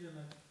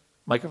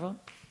 Microphone?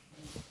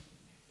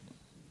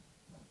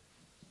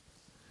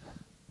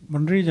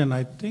 One reason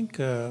I think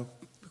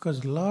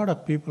because a lot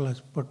of people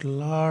has put a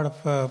lot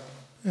of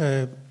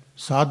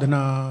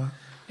sadhana,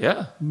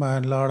 Yeah. a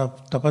lot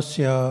of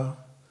tapasya.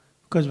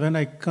 Because when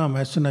I come,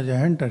 as soon as I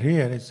enter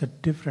here, it's a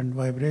different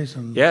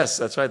vibration. Yes,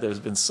 that's right. There's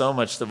been so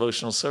much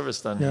devotional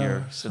service done Yeah,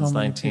 here so since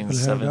many people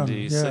have done,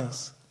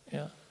 1976.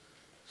 Yeah.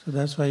 So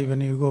that's why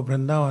when you go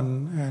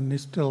Vrindavan and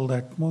still the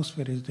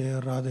atmosphere is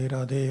there, Radhe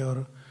Radhe,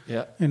 or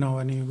Yeah. you know,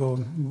 when you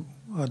go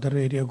other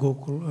area,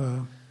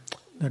 Gokul,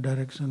 the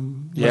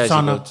direction, Yeah,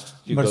 Barsana,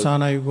 you go-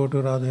 Barsana, you go to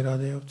Radhe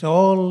Radhe. So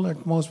all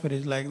atmosphere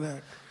is like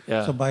that.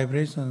 Yeah. So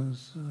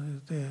vibrations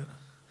is there.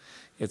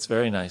 It's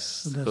very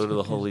nice. that's Go to the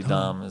what Holy is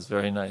done. Dham. It's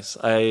very nice.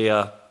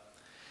 I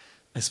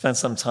spent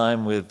some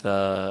time with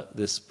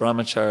this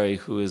brahmachari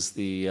who is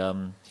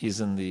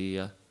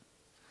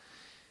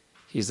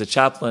he's the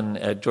chaplain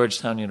at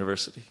Georgetown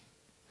University.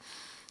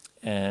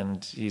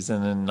 And he's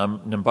in the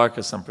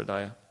Nimbarka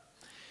Sampradaya.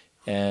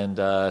 And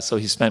so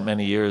he spent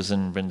many years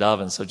in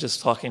Vrindavan. So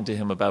just talking to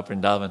him about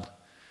Vrindavan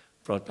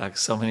brought back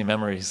so many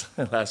memories.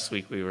 Last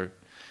week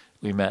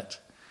we met.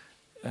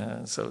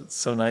 So it's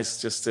so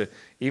nice just to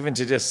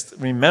just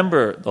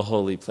remember the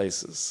holy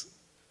places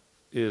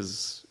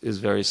is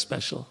very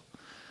special.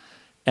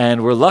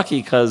 And we're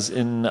lucky because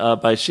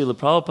by Srila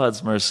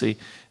Prabhupada's mercy,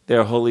 there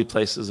are holy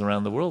places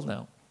around the world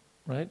now,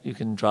 right? You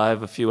can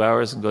drive a few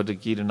hours and go to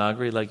Gita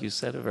Nagari, like you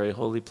said, a very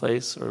holy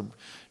place, or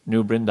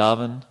New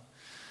Vrindavan,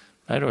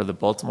 right? Or the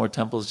Baltimore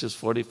Temple is just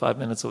 45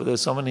 minutes over.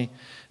 There's so many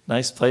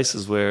nice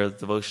places where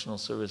devotional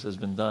service has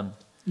been done.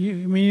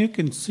 You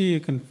can see, you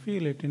can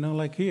feel it,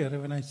 like here,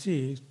 when I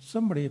see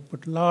somebody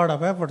put a lot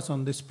of efforts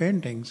on these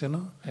paintings,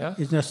 Yeah.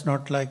 It's just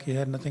not like he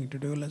had nothing to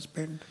do, let's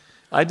paint.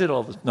 I did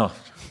all this. No.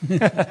 So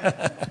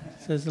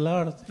there's a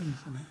lot of things,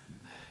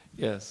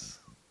 Yes.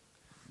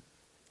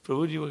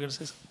 Prabhu, you were going to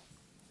say something?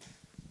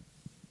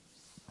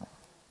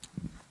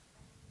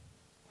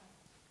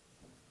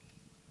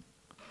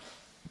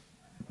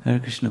 Hare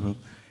Krishna Prabhu.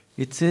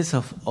 It says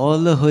of all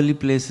the holy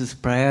places,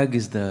 Prayag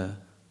is the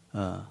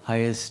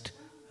highest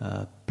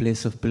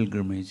place of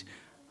pilgrimage.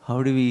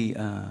 How do we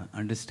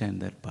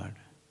understand that part?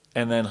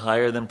 And then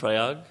higher than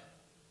Prayag?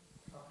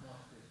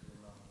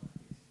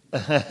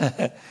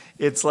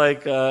 It's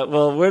like,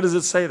 where does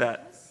it say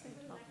that?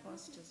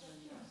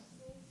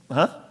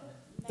 Huh?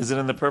 Is it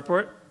in the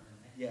purport?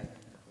 Yeah.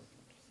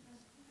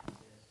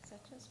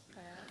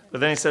 But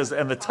then he says,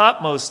 and the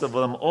topmost of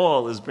them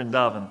all is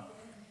Vrindavan.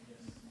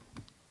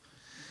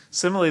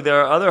 Similarly,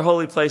 there are other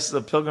holy places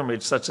of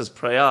pilgrimage, such as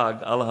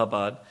Prayag,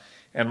 Allahabad,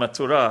 and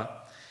Mathura,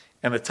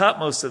 and the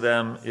topmost of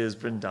them is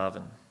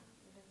Vrindavan.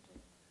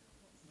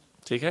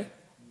 TK?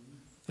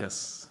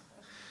 Yes.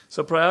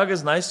 So Prayag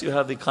is nice. You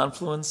have the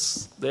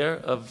confluence there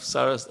of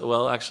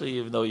actually,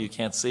 even though you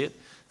can't see it,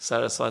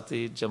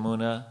 Saraswati,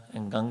 Jamuna,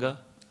 and Ganga.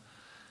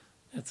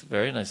 It's a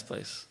very nice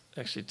place,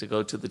 actually, to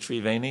go to the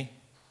Triveni.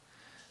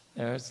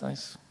 There, it's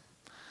nice.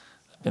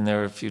 I've been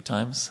there a few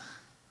times.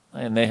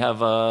 And they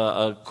have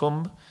a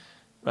Kumbh,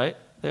 right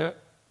there.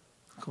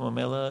 Kumbh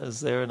Mela is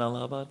there in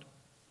Allahabad.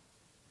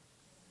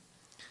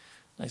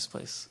 Nice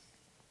place.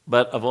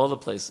 But of all the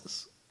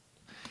places.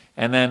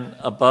 And then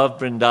above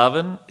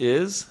Vrindavan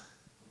is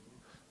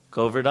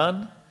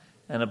Govardhan.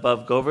 And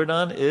above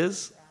Govardhan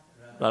is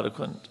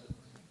Radhakund.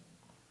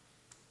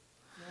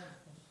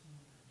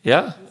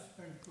 Yeah.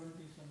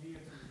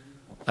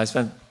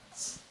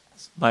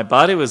 My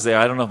body was there.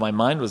 I don't know if my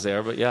mind was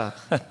there, but yeah.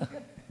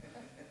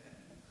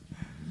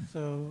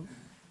 So,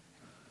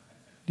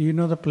 do you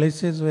know the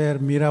places where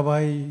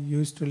Mirabai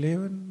used to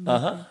live in?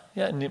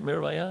 Yeah,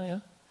 Mirabai, yeah.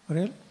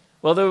 Really?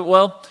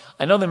 Well,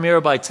 I know the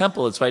Mirabai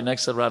temple. It's right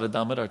next to the Radha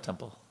Damodar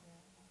temple.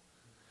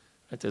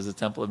 Right, there's a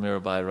temple of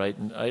Mirabai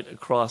right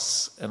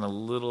across and a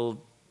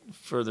little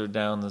further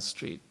down the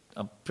street.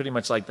 Pretty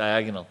much like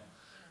diagonal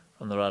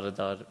from the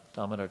Radha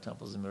Damodar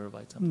temple is the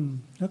Mirabai temple.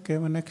 Okay,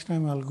 well, next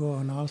time I'll go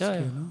and ask Yeah.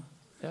 you.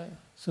 Yeah.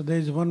 So there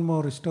is one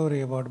more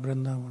story about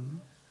Vrindavan.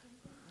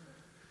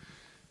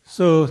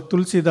 So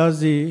Tulsi Das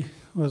ji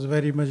was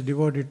very much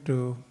devoted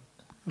to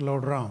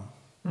Lord Ram.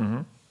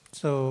 Mm-hmm.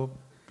 So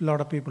a lot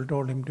of people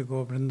told him to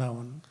go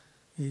Vrindavan.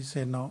 He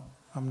said, no,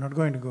 I'm not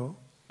going to go.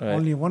 Right.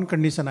 Only one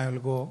condition I will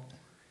go,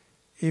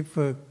 if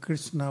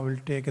Krishna will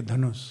take a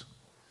dhanus.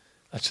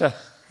 Acha.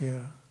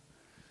 Yeah.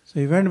 So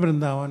he went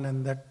Vrindavan,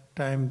 and that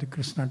time the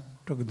Krishna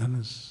took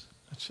Dhanus.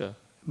 Acha.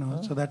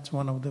 So that's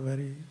one of the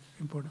very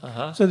important.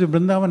 Uh-huh. So the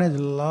Vrindavan has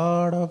a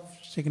lot of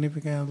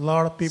significance, a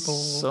lot of people.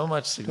 So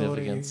much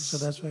significance. So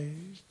that's why.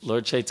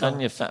 Lord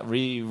Chaitanya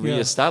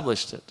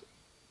re-established it,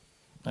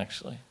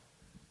 actually.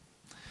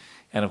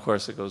 And of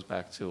course it goes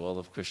back to all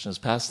of Krishna's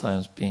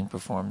pastimes being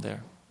performed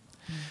there.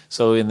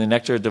 So in the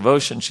Nectar of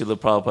Devotion, Srila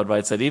Prabhupada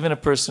writes that even a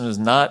person who's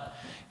not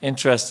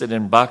interested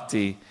in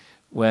bhakti,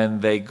 when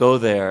they go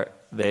there,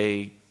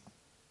 they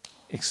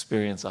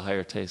experience a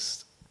higher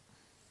taste.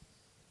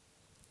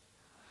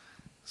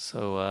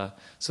 So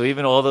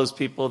even all those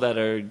people that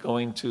are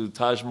going to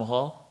Taj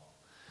Mahal,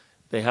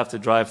 they have to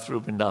drive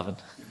through Vrindavan.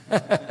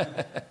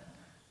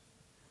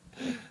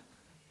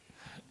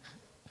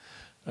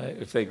 Right,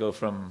 if they go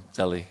from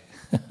Delhi.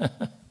 There's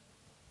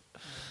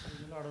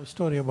a lot of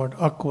story about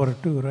Akbar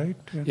too, right?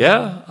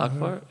 Yeah,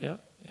 Akbar, yeah.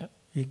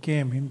 He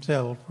came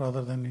himself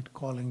rather than it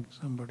calling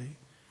somebody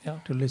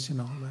to listen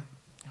all that.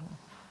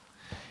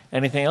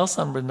 Anything else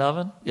on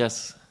Vrindavan?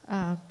 Yes.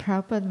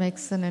 Prabhupada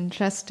makes an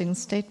interesting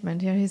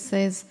statement here. He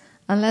says,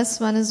 unless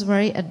one is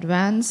very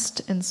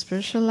advanced in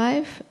spiritual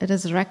life, it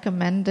is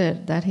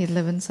recommended that he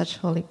live in such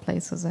holy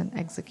places and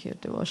execute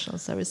devotional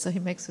service. So he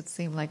makes it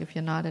seem like if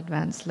you're not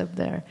advanced, live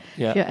there.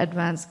 Yeah. If you're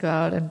advanced, go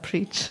out and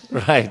preach.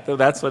 Right,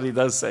 that's what he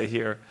does say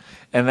here.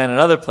 And then in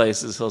other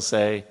places he'll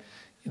say,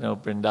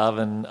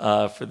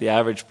 Vrindavan, for the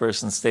average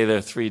person, stay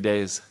there 3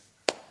 days.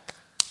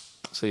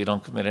 So you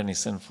don't commit any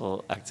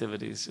sinful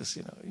activities. Just,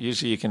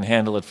 usually you can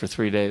handle it for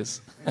 3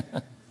 days.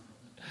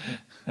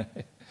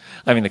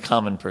 I mean, the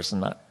common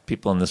person, not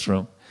people in this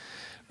room.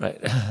 Right.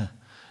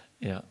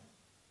 Yeah.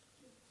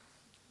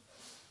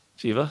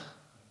 Jiva?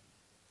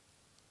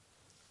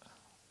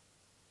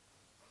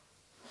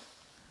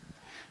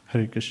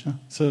 Hare Krishna.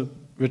 So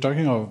we're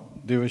talking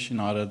about Devashi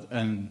Narad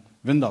and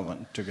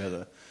Vrindavan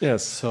together.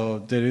 Yes. So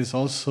there is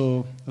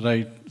also,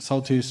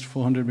 southeast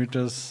 400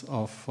 meters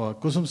of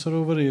Kusum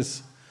Sarovar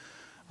is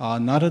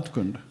Narad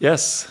Kund.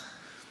 Yes.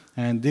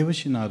 And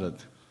Devashi Narad,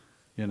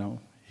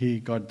 he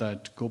got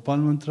that Gopal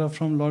mantra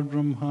from Lord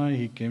Brahma.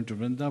 He came to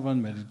Vrindavan,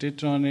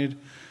 meditated on it,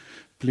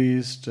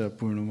 pleased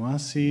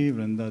Purnamasi.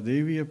 Vrinda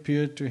Devi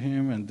appeared to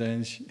him, and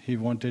then he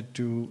wanted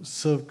to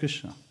serve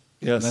Krishna.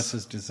 Yes. That's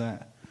his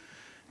desire.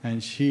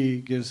 And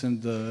she gives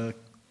him the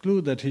clue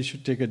that he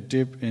should take a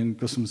dip in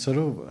Kusum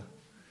Sarovar.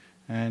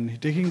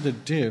 And taking the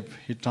dip,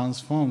 he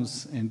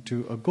transforms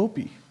into a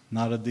gopi,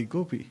 Naradi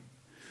Gopi.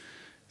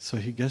 So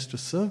he gets to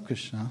serve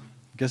Krishna,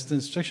 gets the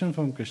instruction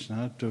from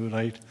Krishna to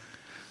write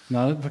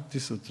Narad Bhakti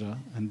Sutra,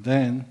 and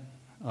then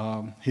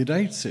he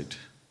writes it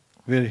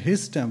where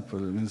his temple,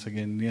 means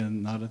again near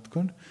Narad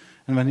Kund,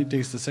 and when he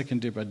takes the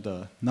second dip at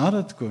the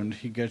Narad Kund,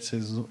 he gets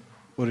his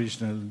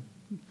original,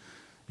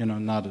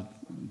 Narad,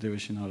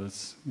 Devashi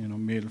Narad's,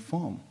 male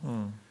form.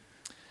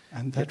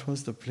 And that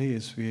was the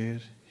place where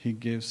he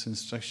gives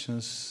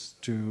instructions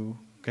to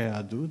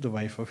Kayadu, the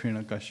wife of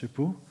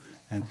Hiranyakashipu,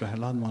 and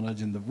Prahlad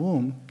Maharaj in the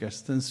womb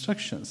gets the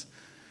instructions.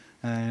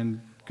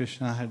 And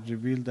Krishna had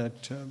revealed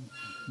that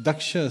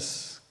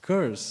Daksha's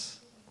curse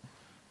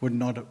would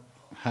not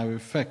have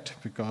effect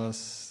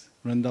because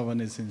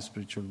Vrindavan is in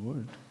spiritual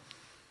world.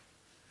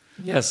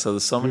 Yes, so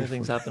there's so many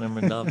things happen in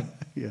Vrindavan.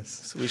 Yes.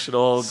 So we should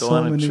all go So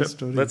on a many trip.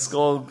 stories. Let's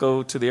all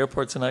go to the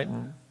airport tonight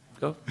and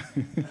go.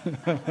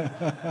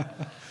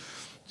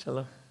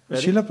 Shalom.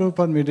 Ready? Srila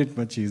Prabhupada made it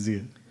much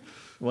easier.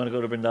 You want to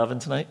go to Vrindavan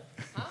tonight?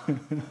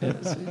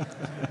 Yes.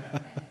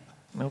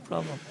 No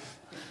problem.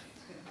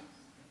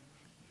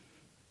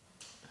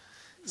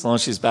 As long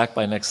as she's back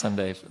by next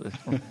Sunday.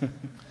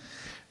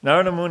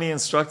 Narada Muni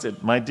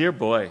instructed, my dear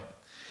boy,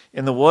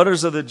 in the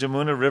waters of the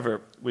Jamuna River,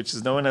 which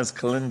is known as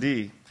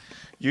Kalindi,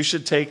 you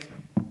should take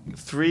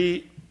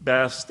 3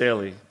 baths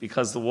daily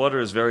because the water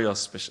is very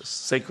auspicious,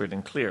 sacred,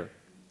 and clear.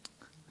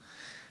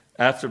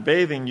 After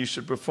bathing, you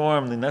should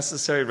perform the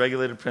necessary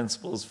regulated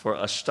principles for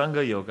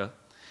Ashtanga Yoga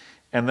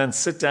and then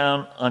sit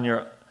down on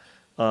your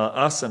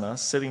asana,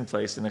 sitting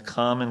place, in a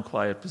calm and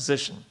quiet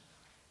position.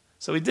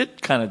 So he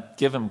did kind of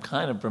give him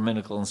kind of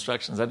Brahminical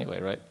instructions anyway,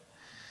 right?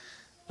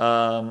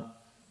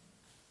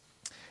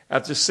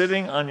 After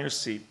sitting on your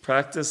seat,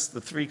 practice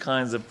the 3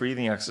 kinds of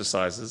breathing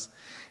exercises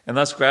and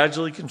thus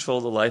gradually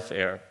control the life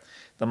air,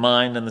 the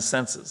mind, and the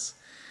senses.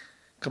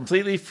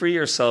 Completely free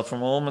yourself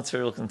from all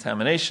material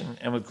contamination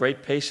and with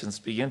great patience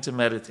begin to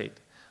meditate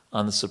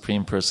on the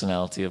Supreme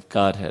Personality of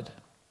Godhead.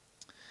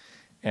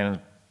 And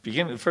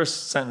the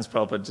first sentence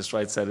Prabhupada just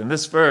writes that in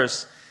this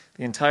verse,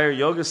 the entire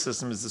yoga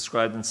system is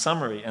described in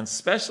summary, and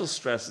special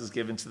stress is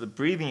given to the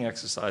breathing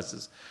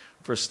exercises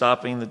for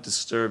stopping the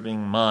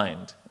disturbing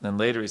mind. And then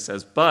later he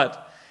says,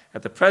 but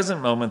at the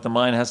present moment, the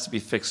mind has to be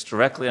fixed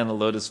directly on the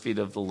lotus feet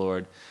of the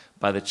Lord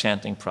by the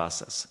chanting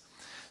process.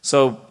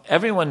 So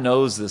everyone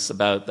knows this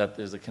about that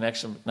there's a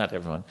connection, not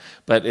everyone,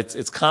 but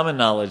it's common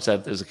knowledge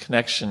that there's a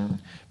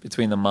connection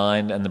between the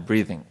mind and the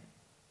breathing,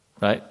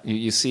 right?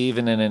 You see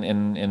even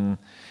in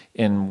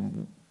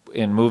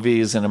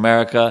movies in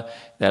America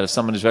that if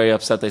someone is very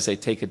upset, they say,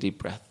 take a deep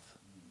breath,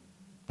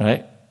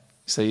 right?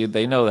 So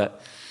they know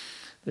that.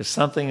 There's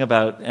something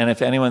about, and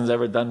if anyone's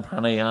ever done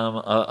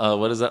pranayama,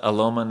 what is it,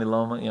 aloma,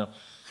 niloma,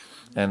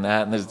 and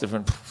there's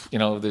different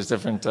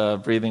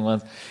breathing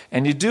ones.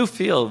 And you do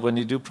feel, when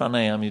you do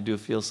pranayama, you do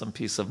feel some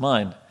peace of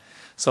mind.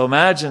 So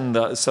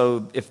imagine,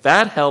 so if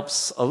that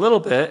helps a little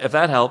bit,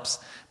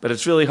 but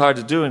it's really hard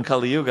to do in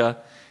Kali Yuga,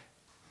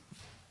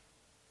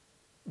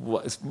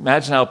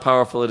 imagine how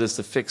powerful it is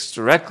to fix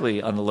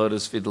directly on the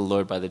lotus feet of the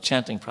Lord by the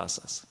chanting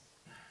process.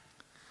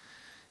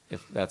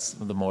 If that's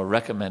the more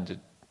recommended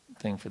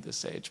thing for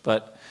this age.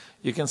 But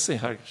you can see,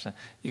 Hare Krishna,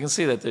 you can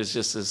see that there's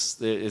just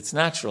this, it's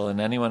natural. And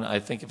anyone, I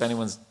think if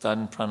anyone's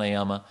done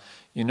pranayama,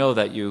 you know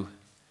that you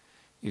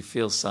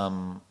feel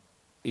some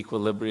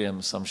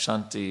equilibrium, some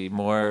shanti,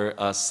 more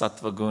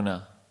sattva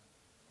guna.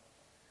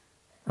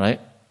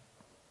 Right?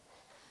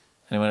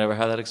 Anyone ever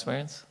had that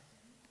experience?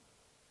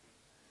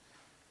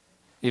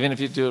 Even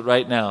if you do it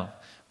right now,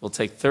 we'll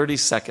take 30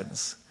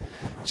 seconds.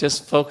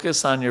 Just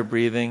focus on your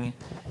breathing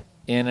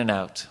in and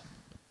out.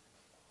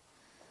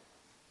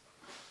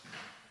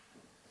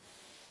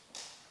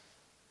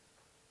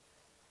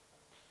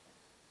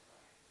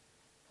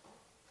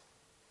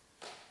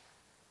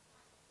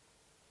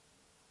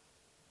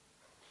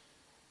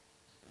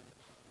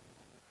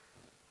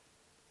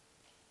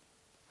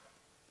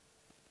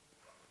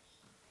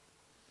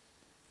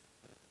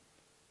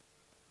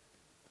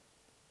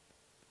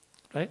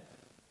 Right?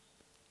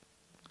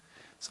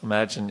 So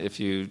imagine if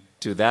you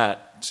do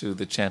that to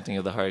the chanting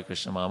of the Hare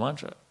Krishna Maha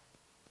Mantra.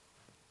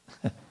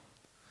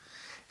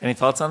 Any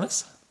thoughts on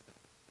this?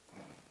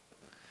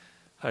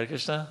 Hare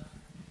Krishna?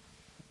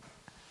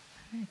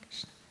 Hare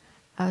Krishna.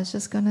 I was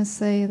just going to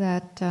say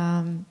that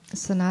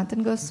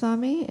Sanatana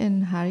Goswami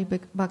in Hari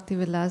Bhakti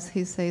Vilas,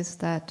 he says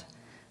that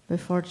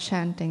before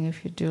chanting,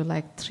 if you do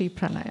like 3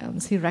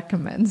 pranayams, he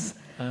recommends.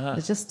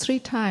 Just 3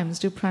 times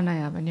do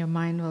pranayam and your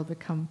mind will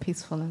become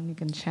peaceful and you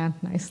can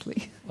chant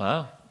nicely.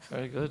 Wow,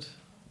 very good.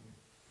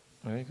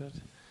 Very good.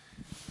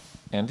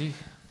 Andy?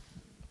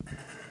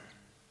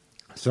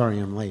 Sorry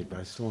I'm late, but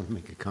I still want to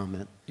make a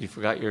comment. You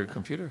forgot your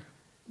computer?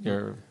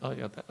 You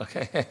got that.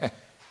 Okay.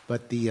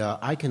 But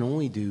I can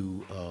only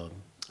do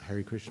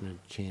Hare Krishna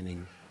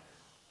chanting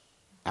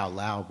out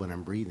loud when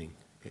I'm breathing.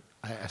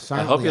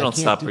 I hope you don't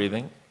stop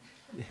breathing.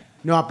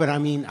 No, but I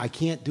mean, I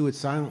can't do it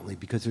silently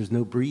because there's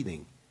no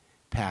breathing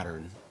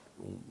pattern.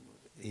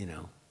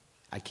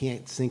 I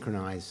can't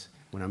synchronize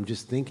when I'm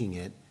just thinking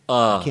it.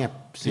 I can't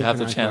synchronize. You have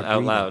to chant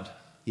out loud.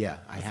 Yeah,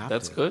 I have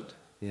That's to. good.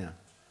 Yeah.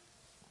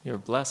 You're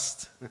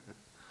blessed.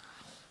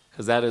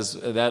 Because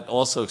that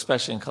also,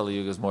 especially in Kali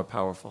Yuga, is more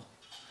powerful.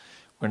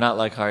 We're not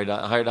like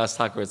Haridas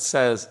Thakur. It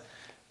says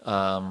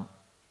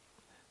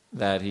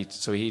that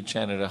he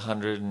chanted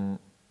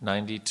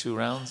 192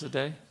 rounds a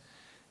day,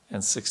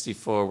 and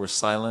 64 were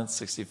silent,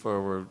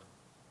 64 were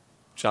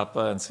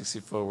japa, and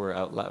 64 were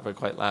out loud, were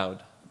quite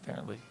loud.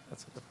 Apparently,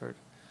 that's what I've heard.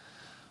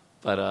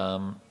 But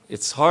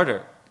it's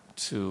harder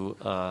to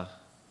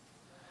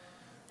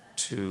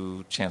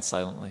chant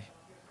silently.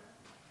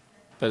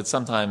 But it's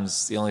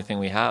sometimes the only thing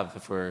we have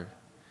if we're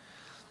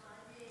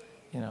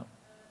in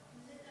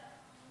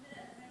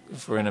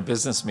a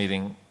business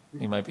meeting,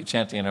 we might be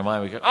chanting in our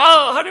mind, we go,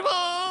 oh,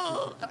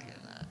 Haribol!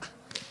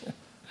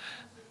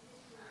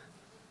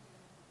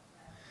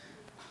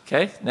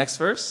 Okay, next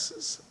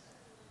verse.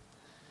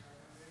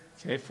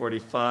 Okay,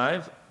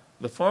 45.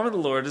 The form of the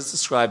Lord is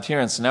described here,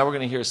 and so now we're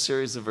going to hear a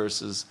series of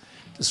verses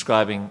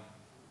describing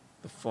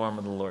the form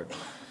of the Lord.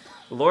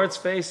 The Lord's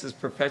face is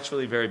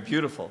perpetually very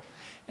beautiful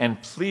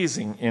and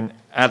pleasing in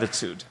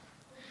attitude.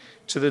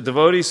 To the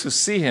devotees who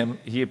see him,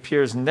 he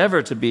appears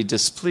never to be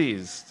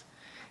displeased,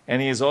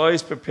 and he is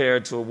always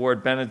prepared to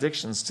award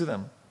benedictions to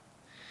them.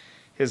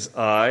 His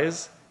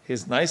eyes,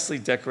 his nicely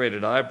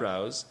decorated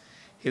eyebrows,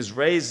 his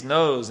raised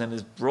nose, and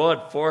his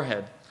broad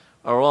forehead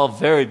are all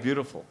very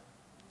beautiful.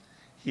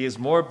 He is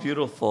more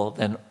beautiful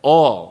than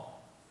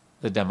all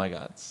the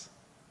demigods.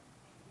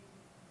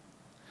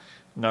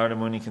 Narada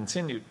Muni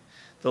continued,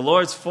 the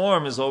Lord's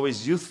form is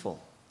always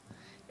youthful.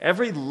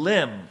 Every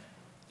limb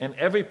and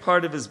every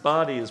part of his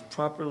body is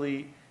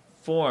properly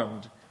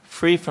formed,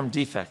 free from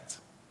defect.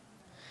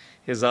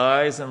 His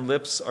eyes and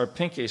lips are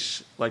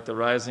pinkish like the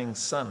rising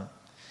sun.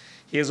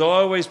 He is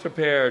always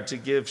prepared to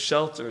give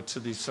shelter to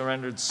the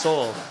surrendered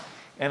soul,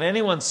 and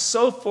anyone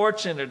so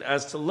fortunate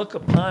as to look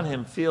upon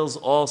him feels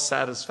all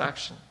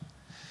satisfaction.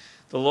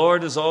 The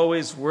Lord is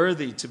always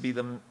worthy to be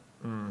the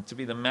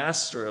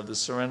master of the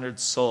surrendered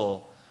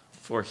soul,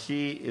 for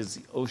he is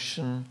the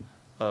ocean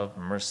of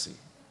mercy.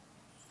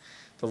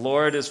 The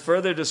Lord is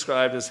further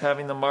described as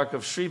having the mark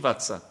of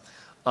Srivatsa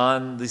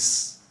on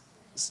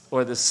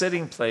the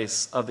sitting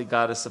place of the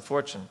goddess of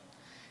fortune,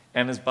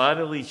 and his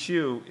bodily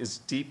hue is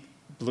deep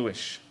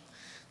bluish.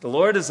 The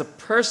Lord is a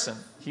person.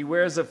 He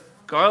wears a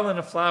garland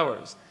of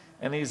flowers,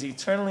 and he is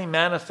eternally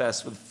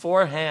manifest with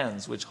 4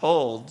 hands which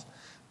hold,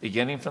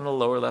 beginning from the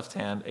lower left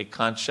hand, a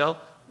conch shell,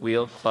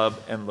 wheel, club,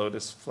 and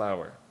lotus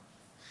flower.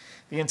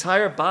 The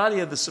entire body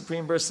of the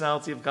Supreme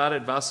Personality of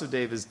Godhead,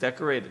 Vasudeva, is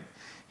decorated.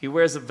 He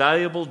wears a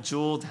valuable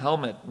jeweled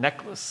helmet,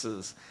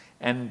 necklaces,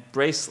 and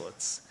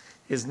bracelets.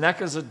 His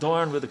neck is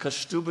adorned with a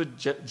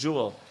Kaustuba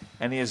jewel,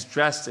 and he is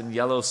dressed in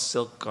yellow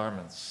silk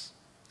garments.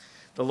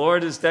 The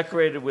Lord is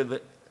decorated with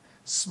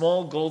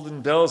small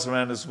golden bells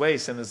around his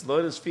waist, and his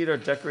lotus feet are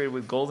decorated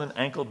with golden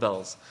ankle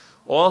bells.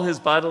 All his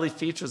bodily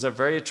features are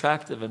very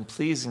attractive and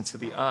pleasing to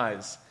the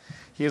eyes.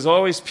 He is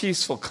always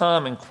peaceful,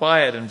 calm, and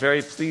quiet, and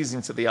very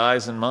pleasing to the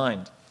eyes and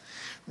mind.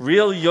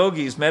 Real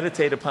yogis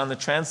meditate upon the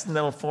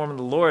transcendental form of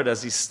the Lord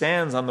as he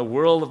stands on the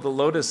whirl of the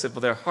lotus of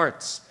their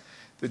hearts,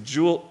 the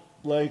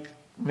jewel-like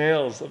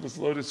nails of his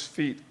lotus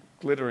feet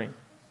glittering.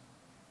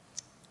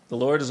 The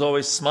Lord is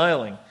always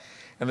smiling,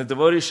 and the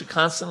devotee should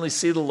constantly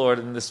see the Lord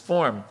in this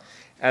form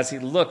as he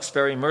looks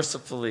very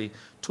mercifully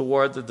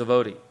toward the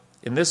devotee.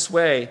 In this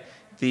way,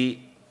 the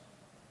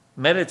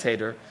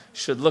meditator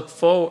should look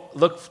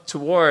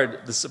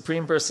toward the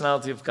Supreme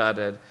Personality of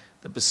Godhead,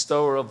 the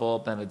bestower of all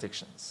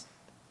benedictions.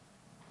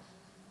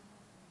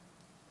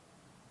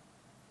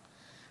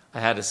 I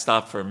had to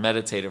stop for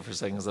meditator for a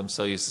second because I'm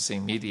so used to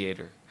seeing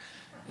mediator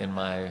in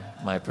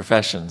my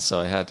profession, so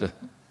I had to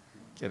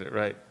get it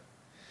right.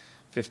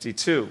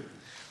 52.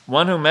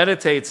 One who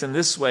meditates in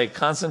this way,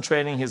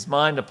 concentrating his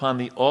mind upon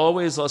the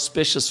always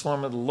auspicious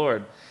form of the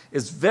Lord,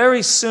 is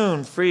very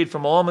soon freed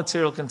from all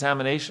material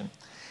contamination,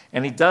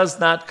 and he does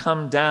not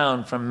come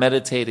down from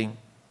meditation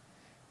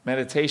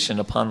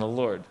upon the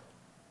Lord.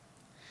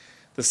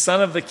 The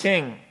Son of the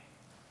King,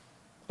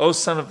 O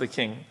Son of the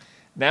King,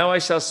 now I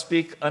shall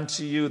speak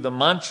unto you the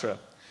mantra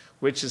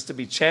which is to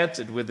be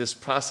chanted with this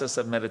process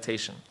of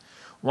meditation.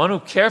 One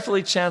who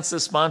carefully chants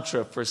this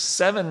mantra for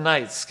 7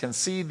 nights can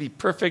see the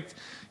perfect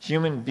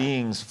human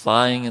beings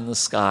flying in the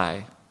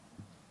sky.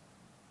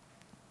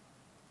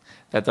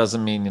 That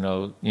doesn't mean,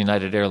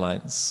 United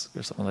Airlines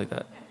or something like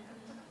that.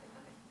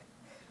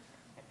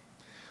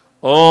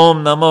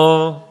 Om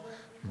Namo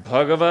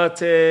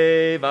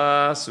Bhagavate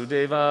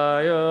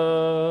Vasudevaya.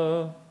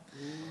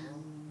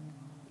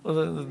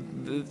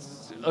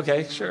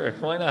 Okay, sure,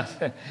 why not?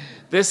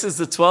 This is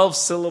the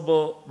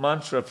 12-syllable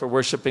mantra for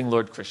worshiping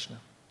Lord Krishna.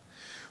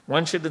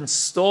 One should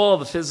install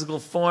the physical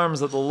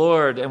forms of the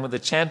Lord, and with the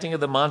chanting of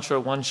the mantra,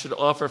 one should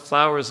offer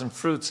flowers and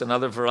fruits and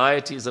other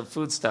varieties of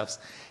foodstuffs,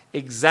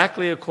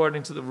 exactly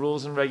according to the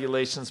rules and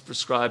regulations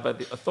prescribed by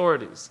the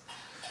authorities.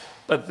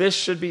 But this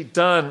should be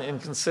done in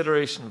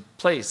consideration of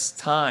place,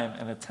 time,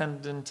 and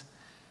attendant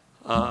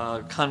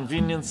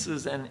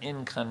conveniences and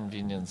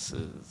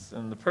inconveniences.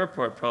 In the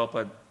purport,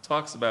 Prabhupada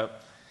talks about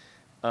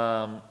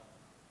that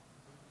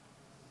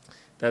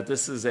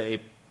this is a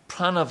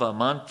pranava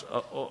mantra,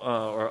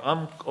 or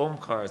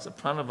omkar, it's a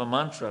pranava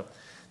mantra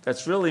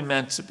that's really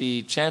meant to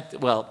be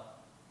chanted. Well,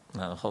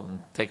 no, hold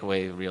on, take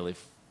away really.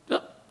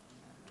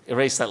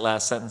 Erase that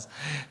last sentence.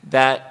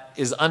 That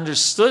is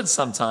understood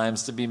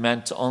sometimes to be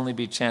meant to only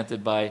be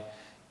chanted by,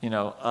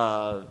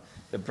 the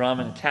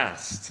Brahmin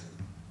caste.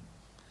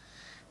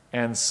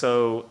 And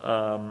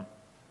so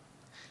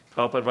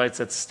Prabhupada writes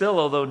that still,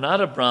 although not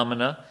a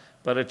Brahmana,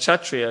 but a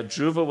Kshatriya,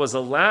 Dhruva was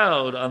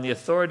allowed on the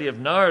authority of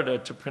Narada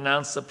to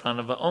pronounce the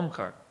pranava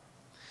omkar.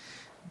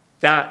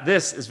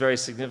 This is very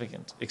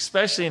significant.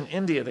 Especially in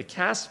India, the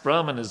caste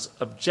Brahmanas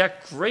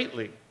object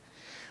greatly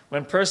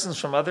when persons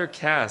from other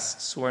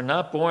castes who are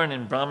not born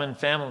in Brahmin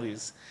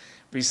families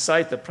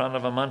recite the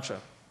pranava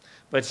mantra.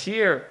 But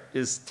here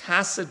is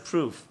tacit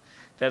proof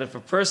that if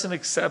a person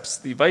accepts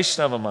the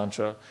Vaishnava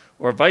mantra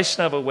or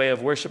Vaishnava way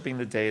of worshiping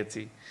the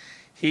deity,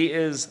 he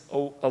is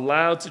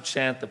allowed to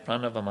chant the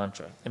pranava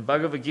mantra. In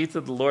Bhagavad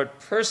Gita, the Lord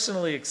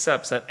personally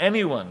accepts that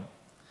anyone,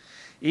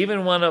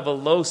 even one of a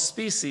low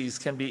species,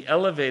 can be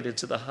elevated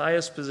to the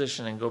highest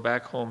position and go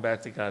back home,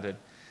 back to Godhead,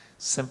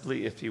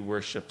 simply if he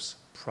worships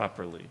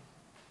properly.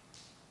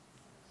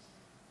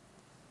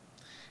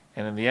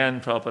 And in the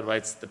end, Prabhupada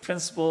writes, the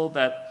principle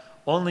that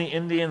only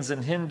Indians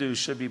and Hindus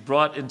should be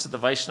brought into the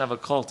Vaishnava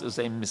cult is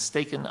a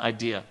mistaken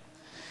idea.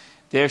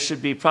 There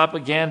should be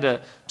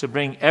propaganda to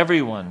bring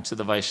everyone to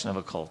the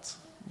Vaishnava cult.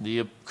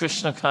 The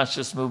Krishna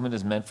conscious movement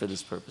is meant for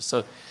this purpose.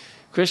 So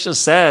Krishna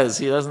says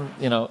he doesn't,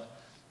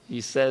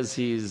 he says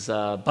he's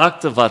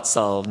Bhakta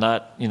Vatsal,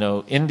 not,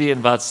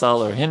 Indian Vatsal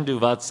or Hindu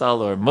Vatsal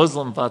or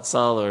Muslim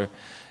Vatsal or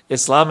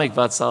Islamic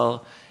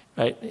Vatsal,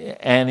 right?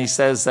 And he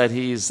says that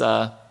he's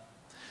Sarva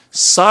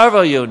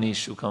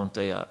Yonishu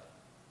Kauntaya,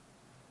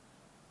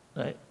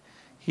 right?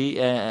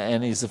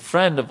 And he's a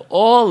friend of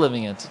all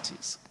living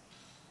entities.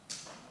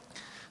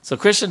 So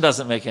Krishna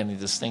doesn't make any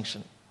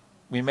distinction.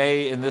 We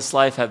may in this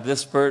life have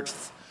this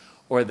birth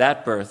or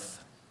that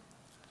birth,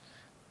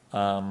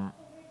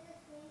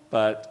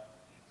 but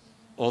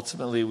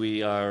ultimately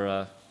we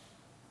are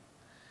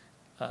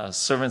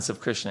servants of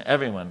Krishna.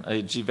 Everyone.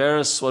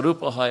 Jivera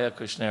Swarupahaya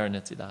Krishnera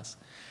Nityadas.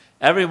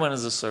 Everyone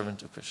is a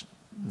servant of Krishna.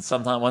 And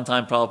one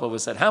time Prabhupada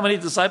said, how many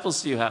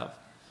disciples do you have?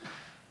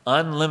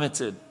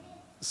 Unlimited.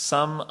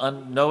 Some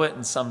know it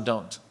and some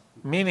don't.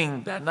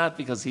 Meaning that not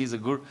because he's a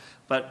guru,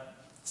 but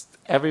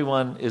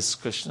everyone is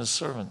Krishna's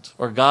servant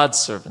or God's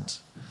servant.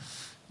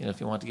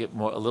 If you want to get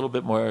a little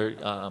bit more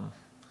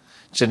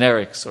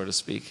generic, so to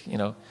speak,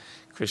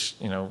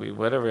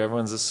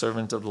 everyone's a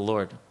servant of the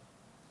Lord.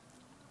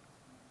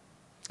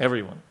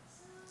 Everyone.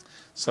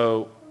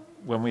 So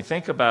when we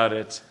think about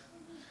it,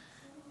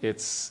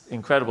 it's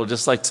incredible.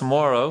 Just like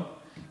tomorrow,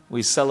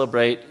 we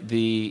celebrate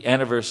the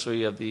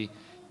anniversary of the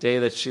day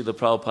that Srila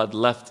Prabhupada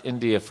left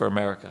India for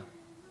America.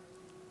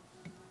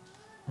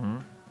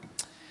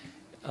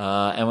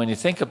 And when you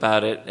think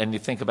about it, and you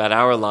think about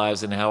our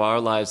lives and how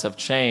our lives have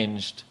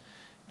changed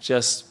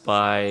just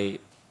by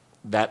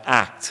that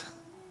act,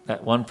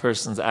 that one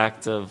person's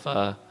act of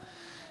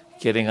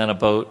getting on a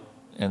boat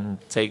and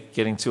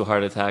getting 2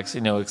 heart attacks,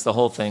 it's the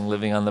whole thing,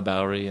 living on the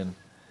Bowery and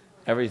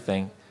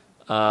everything.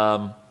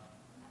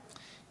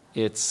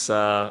 It's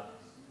a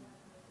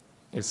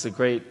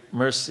great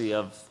mercy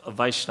of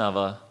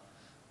Vaishnava,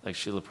 like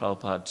Srila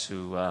Prabhupada,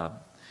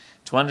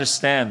 to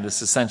understand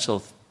this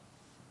essential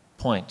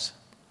point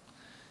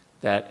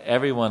that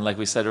everyone, like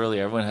we said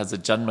earlier, everyone has a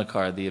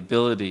janma the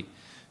ability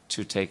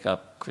to take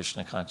up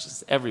Krishna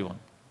consciousness. Everyone.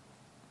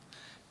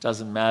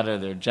 Doesn't matter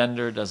their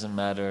gender, doesn't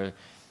matter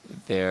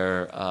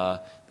the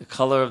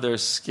color of their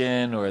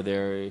skin or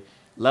their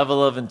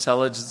level of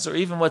intelligence or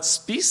even what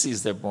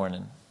species they're born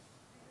in.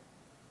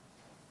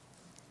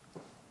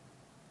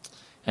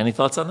 Any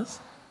thoughts on this?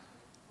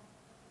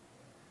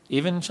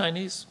 Even in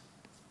Chinese?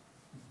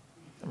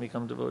 Can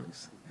become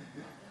devotees?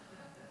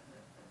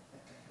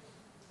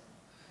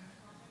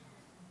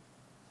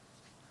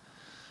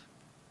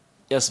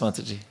 Yes,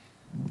 Mataji.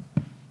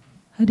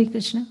 Hare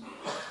Krishna.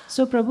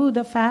 So, Prabhu,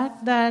 the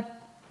fact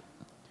that,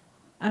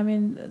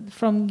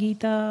 from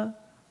Gita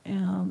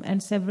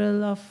and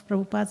several of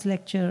Prabhupada's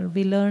lecture,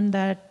 we learned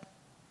that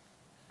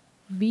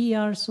we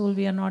are soul,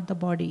 we are not the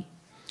body.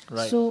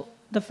 Right. So,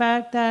 the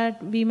fact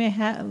that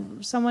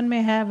someone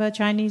may have a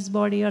Chinese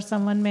body, or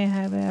someone may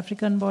have an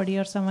African body,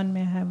 or someone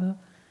may have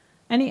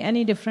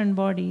any different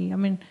body.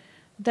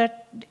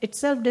 That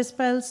itself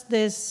dispels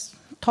this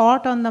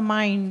thought on the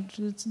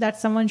mind that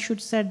someone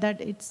should say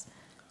that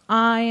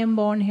I am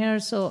born here,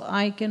 so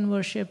I can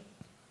worship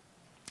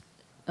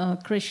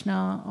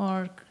Krishna,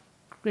 or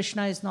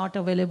Krishna is not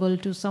available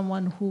to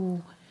someone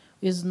who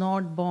is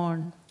not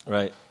born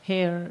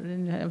here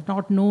and have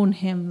not known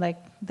him. Like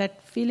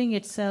that feeling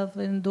itself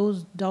and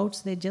those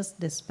doubts, they just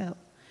dispel.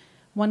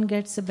 One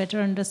gets a better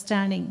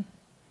understanding.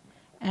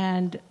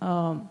 And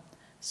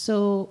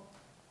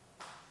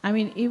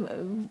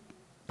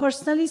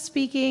personally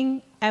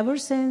speaking, ever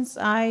since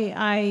I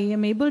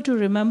am able to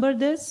remember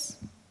this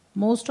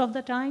most of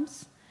the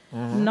times,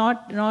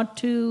 not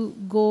to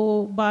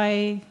go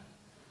by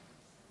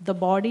the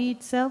body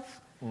itself.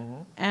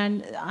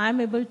 And I'm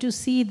able to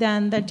see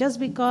then that just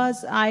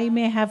because I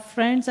may have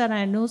friends and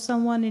I know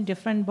someone in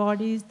different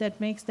bodies,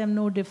 that makes them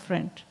no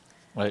different.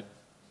 Right.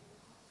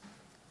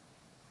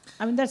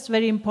 That's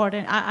very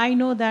important. I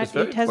know that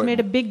it has made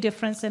a big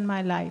difference in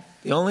my life.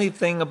 The only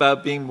thing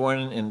about being born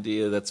in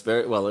India that's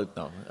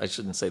no, I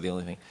shouldn't say the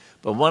only thing.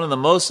 But one of the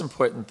most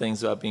important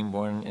things about being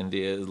born in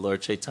India,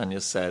 Lord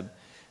Chaitanya said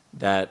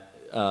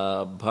that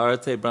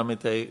Bharate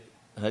Brahmite,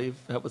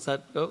 what's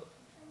that go?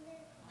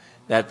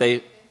 That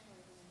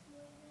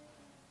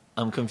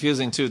I'm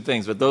confusing two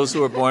things, but those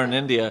who are born in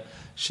India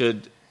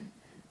should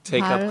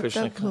take up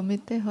Krishna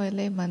consciousness.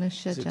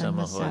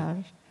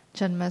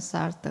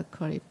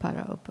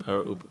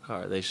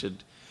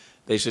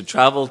 They should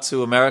travel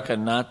to America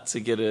not to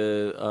get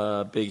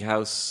a big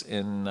house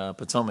in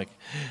Potomac,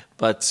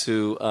 but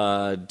to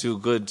do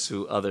good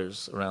to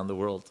others around the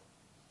world,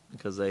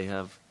 because they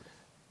have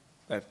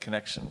that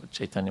connection with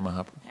Chaitanya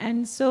Mahaprabhu.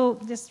 And so,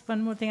 just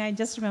one more thing, I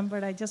just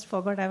remembered, I just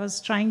forgot, I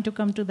was trying to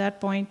come to that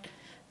point.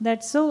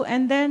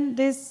 And then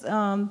this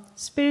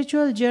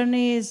spiritual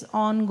journey is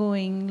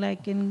ongoing,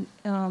 like in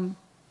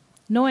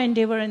no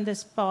endeavor in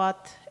this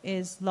path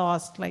is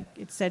lost, like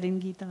it said in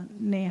Gita,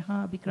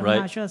 Neha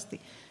Vikramashasti.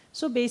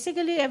 So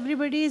basically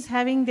everybody is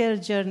having their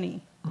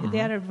journey.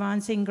 They are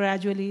advancing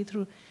gradually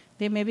through,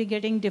 they may be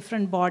getting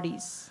different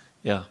bodies.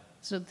 Yeah.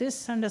 So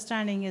this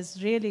understanding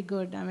is really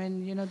good.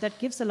 That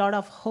gives a lot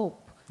of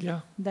hope.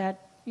 Yeah.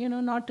 That,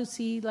 not to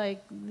see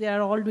like they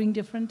are all doing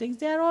different things.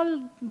 They are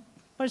all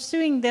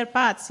pursuing their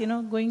paths,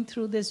 going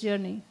through this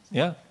journey.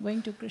 Yeah.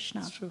 Going to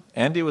Krishna. That's true.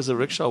 Andy was a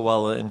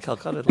rickshawala in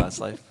Calcutta last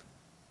life.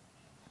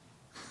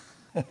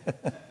 You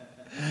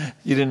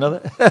didn't know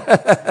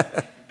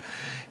that?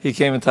 He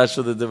came in touch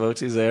with the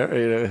devotees there,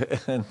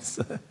 and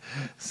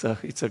so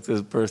he took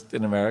his birth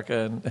in America.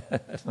 And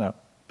no,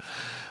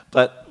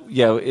 but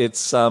yeah,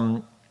 it's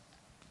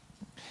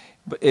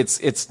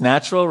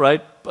natural,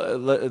 right?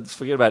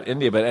 Forget about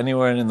India, but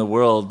anywhere in the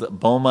world,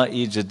 Boma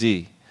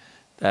Ijadi,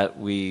 that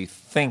we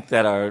think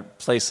that our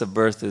place of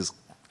birth is,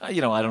 I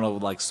don't know,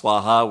 like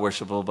Swaha,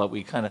 worshipful, but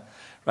we kind of,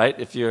 right?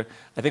 I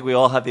think we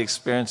all have the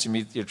experience.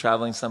 You're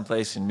traveling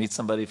someplace, you meet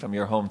somebody from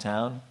your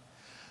hometown.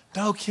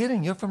 No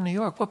kidding, you're from New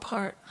York. What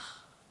part?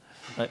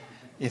 Like,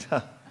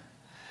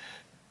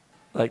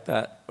 like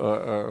that,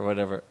 or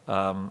whatever.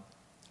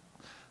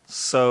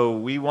 So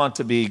we want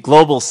to be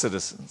global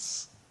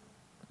citizens.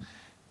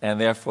 And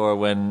therefore,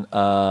 when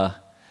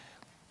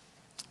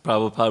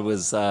Prabhupada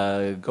was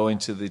going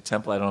to the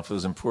temple, I don't know if it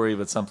was in Puri,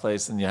 but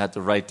someplace, and you had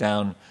to write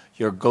down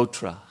your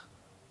gotra.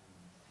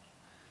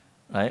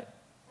 Right?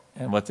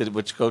 And which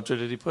gotra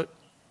did he put?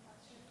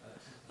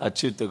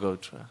 Achyuta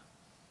Gotra,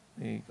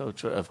 the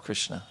Gotra of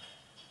Krishna.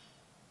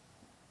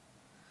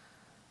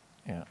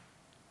 Yeah.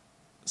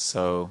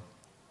 So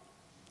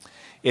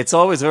it's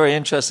always very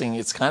interesting.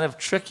 It's kind of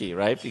tricky,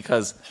 right?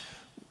 Because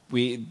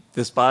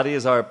this body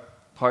is our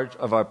part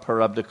of our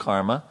prarabdha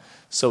karma.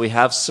 So we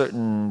have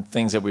certain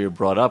things that we were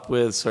brought up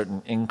with,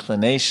 certain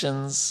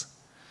inclinations,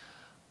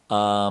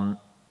 even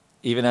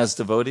as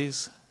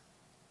devotees.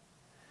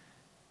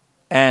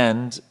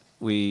 And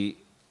we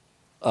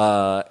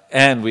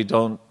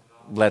don't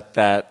let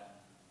that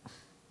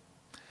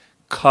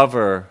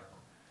cover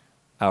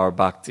our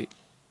bhakti,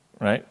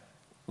 right?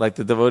 Like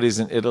the devotees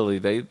in Italy,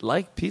 they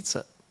like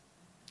pizza,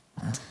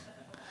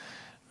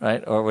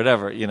 right, or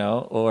whatever,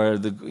 or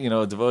the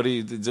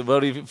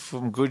devotee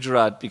from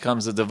Gujarat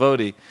becomes a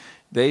devotee.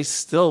 They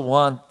still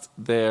want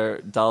their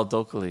dal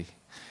dokali,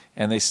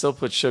 and they still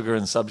put sugar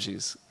in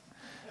sabjis,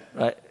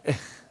 right,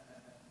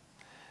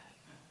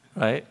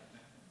 right,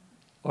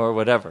 or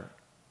whatever,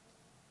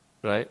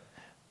 right,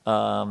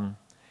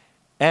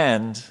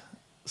 and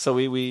so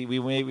we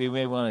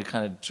may want to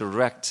kind of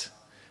direct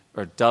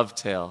or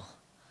dovetail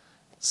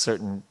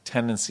certain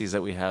tendencies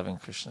that we have in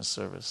Krishna's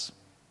service,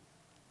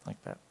 like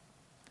that.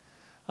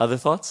 Other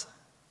thoughts?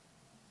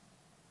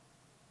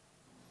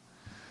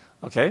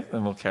 Okay,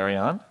 then we'll carry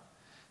on.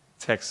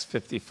 Text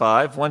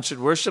 55. One should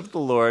worship the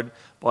Lord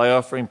by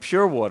offering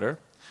pure water,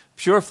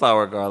 pure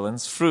flower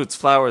garlands, fruits,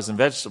 flowers, and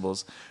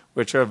vegetables,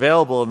 which are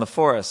available in the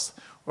forest,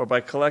 or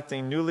by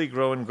collecting newly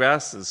grown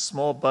grasses,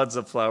 small buds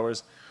of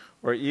flowers,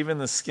 or even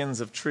the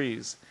skins of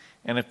trees,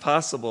 and if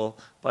possible,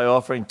 by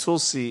offering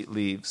tulsi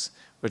leaves,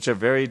 which are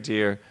very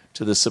dear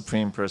to the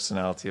Supreme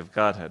Personality of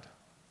Godhead.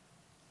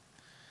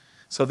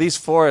 So these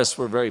forests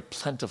were very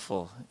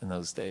plentiful in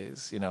those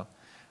days,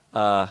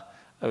 I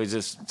was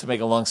just, to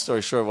make a long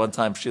story short, one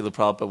time Srila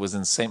Prabhupada was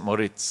in St.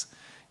 Moritz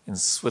in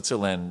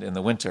Switzerland in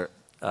the winter.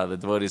 The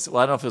devotees, I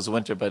don't know if it was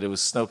winter, but it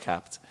was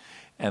snow-capped.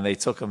 And they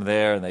took him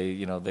there, and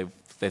they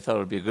thought it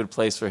would be a good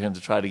place for him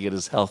to try to get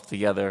his health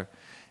together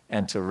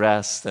and to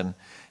rest. And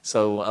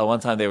so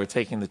one time they were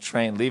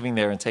leaving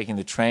there and taking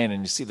the train,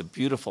 and you see the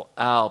beautiful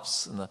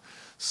Alps and the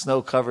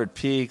snow-covered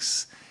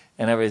peaks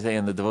and everything,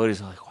 and the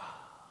devotees are like, wow.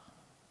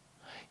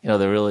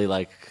 They're really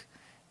like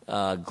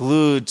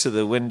glued to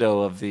the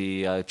window of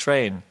the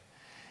train.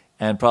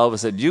 And Prabhupada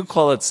said, you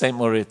call it St.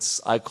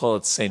 Moritz, I call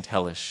it St.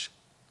 Hellish.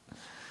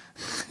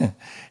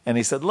 And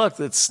he said, look,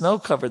 it's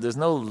snow-covered, there's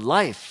no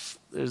life.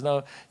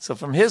 So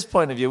from his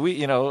point of view,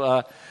 he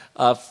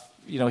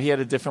had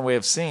a different way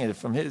of seeing it.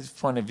 From his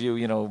point of view,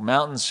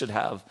 mountains should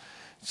have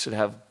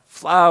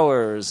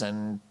flowers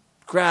and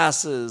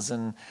grasses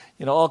and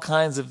all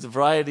kinds of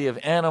variety of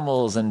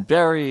animals and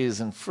berries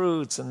and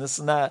fruits and this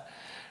and that,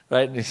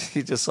 right? And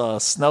he just saw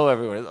snow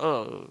everywhere.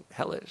 Oh,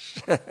 hellish!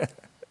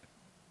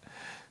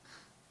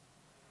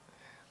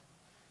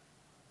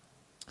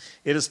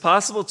 It is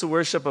possible to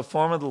worship a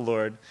form of the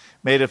Lord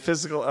made of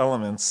physical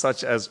elements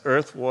such as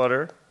earth,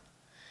 water,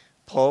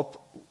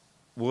 pulp,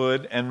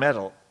 wood, and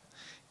metal.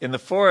 In the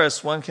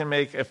forest, one can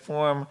make a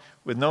form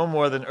with no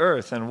more than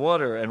earth and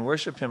water and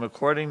worship him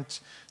according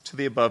to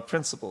the above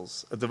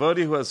principles. A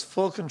devotee who has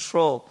full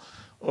control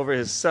over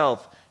his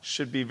self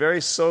should be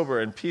very sober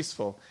and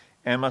peaceful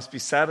and must be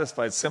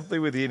satisfied simply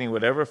with eating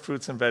whatever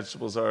fruits and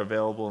vegetables are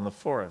available in the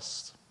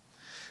forest.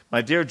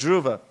 My dear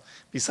Dhruva,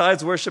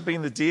 besides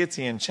worshiping the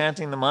deity and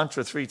chanting the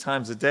mantra 3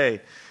 times a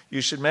day,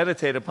 you should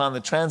meditate upon the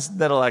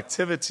transcendental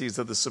activities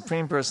of the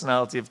Supreme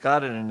Personality of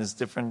Godhead in his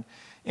different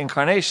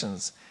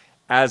incarnations,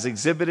 as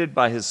exhibited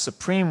by his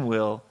supreme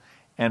will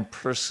and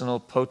personal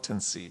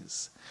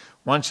potencies.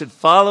 One should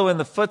follow in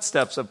the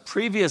footsteps of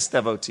previous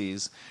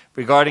devotees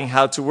regarding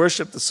how to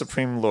worship the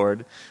Supreme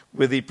Lord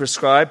with the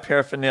prescribed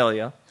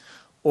paraphernalia,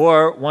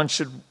 or one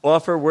should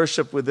offer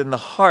worship within the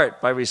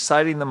heart by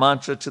reciting the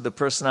mantra to the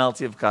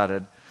Personality of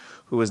Godhead,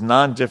 who is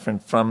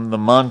non-different from the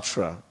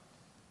mantra.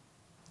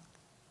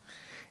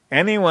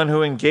 Anyone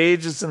who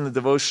engages in the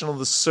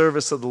devotional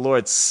service of the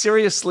Lord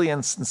seriously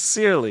and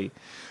sincerely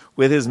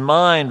with his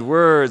mind,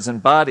 words,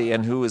 and body,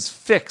 and who is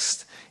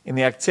fixed in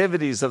the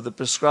activities of the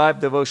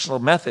prescribed devotional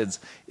methods,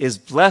 is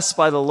blessed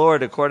by the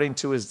Lord according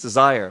to his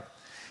desire.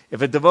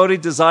 If a devotee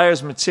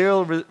desires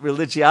material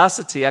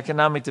religiosity,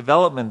 economic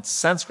development,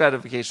 sense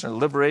gratification, or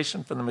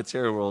liberation from the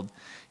material world,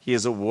 he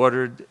is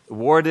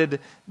awarded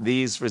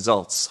these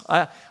results.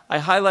 I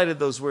highlighted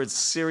those words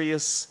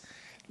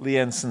seriously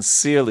and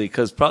sincerely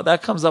because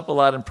that comes up a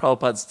lot in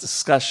Prabhupada's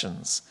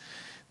discussions,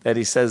 that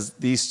he says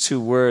these 2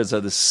 words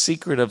are the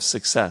secret of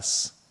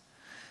success.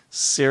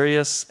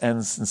 Serious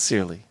and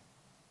sincerely.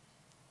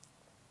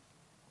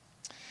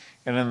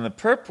 And in the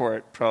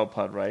purport,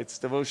 Prabhupada writes,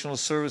 devotional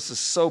service is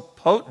so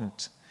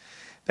potent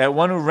that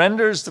one who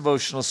renders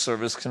devotional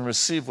service can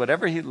receive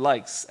whatever he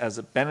likes as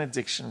a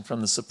benediction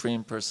from the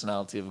Supreme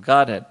Personality of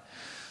Godhead.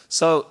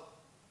 So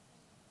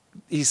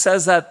he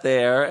says that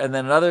there, and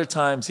then at other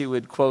times he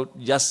would quote,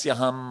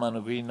 Yasyaham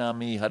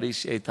manugrinami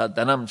harish etad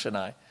dhanam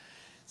shanai,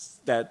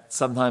 that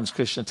sometimes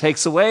Krishna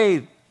takes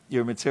away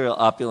your material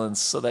opulence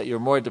so that you're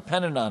more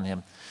dependent on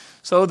him.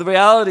 So the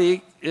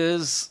reality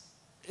is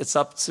it's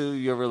up to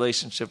your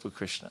relationship with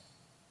Krishna.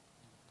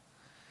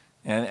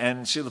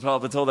 And Srila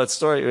Prabhupada told that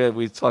story.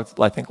 We talked,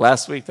 I think,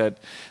 last week that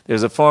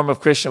there's a form of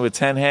Krishna with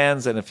 10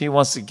 hands, and if he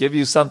wants to give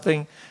you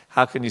something,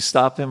 how can you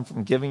stop him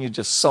from giving you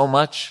just so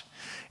much?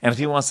 And if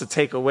he wants to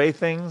take away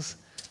things,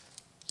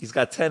 he's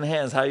got 10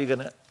 hands. How are you going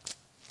to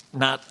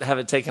not have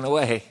it taken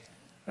away?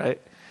 Right?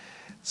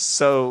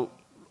 So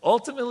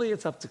ultimately,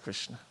 it's up to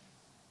Krishna.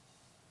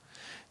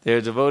 There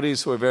are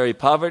devotees who are very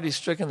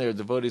poverty-stricken. There are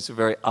devotees who are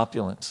very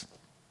opulent.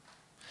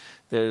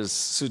 There's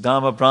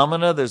Sudama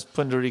Brahmana. There's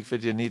Pundarik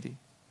Vidyanidhi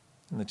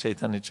in the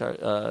Chaitanya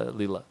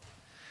Leela.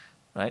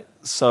 Right?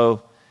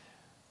 So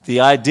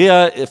the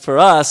idea for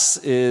us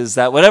is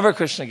that whatever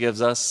Krishna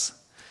gives us,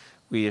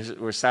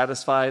 we're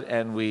satisfied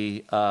and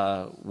we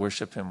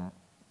worship him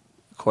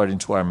according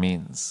to our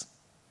means.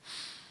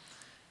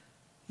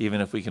 Even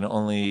if we can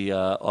only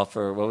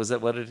offer, what was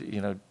it? What did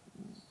you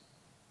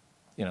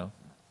know?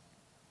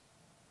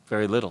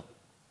 Very little.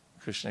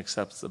 Krishna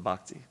accepts the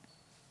bhakti.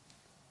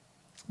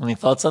 Any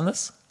thoughts on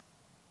this?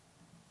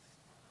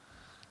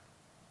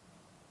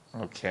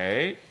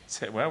 Okay.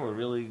 Well, we're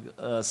really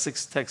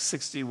text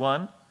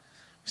 61. We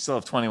still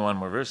have 21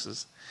 more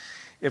verses.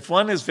 If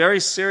one is very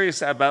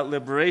serious about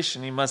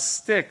liberation, he must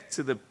stick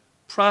to the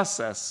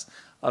process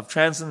of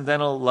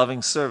transcendental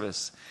loving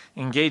service,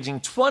 engaging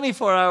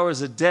 24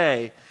 hours a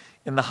day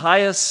in the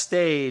highest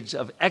stage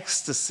of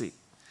ecstasy.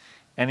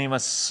 And he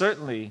must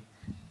certainly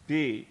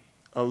be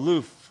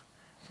aloof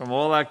from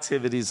all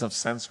activities of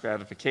sense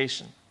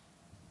gratification.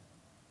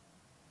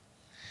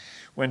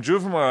 When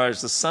Dhruva Maharaj,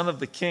 the son of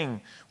the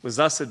king, was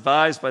thus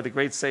advised by the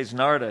great sage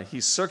Narada,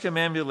 he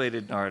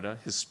circumambulated Narada,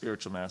 his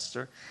spiritual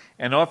master,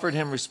 and offered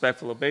him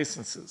respectful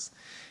obeisances.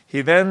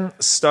 He then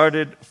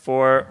started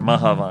for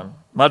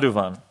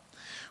Madhuvan,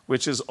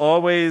 which is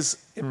always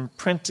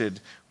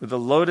imprinted with the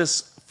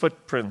lotus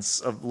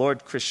footprints of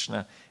Lord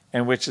Krishna,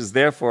 and which is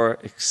therefore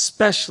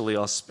especially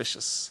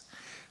auspicious.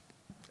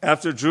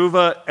 After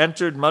Dhruva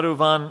entered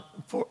Madhuvan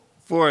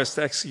forest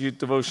to execute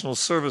devotional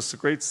service, the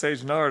great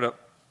sage Narada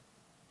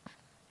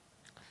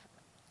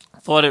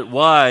thought it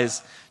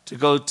wise to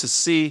go to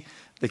see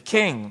the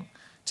king,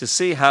 to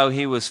see how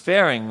he was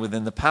faring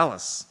within the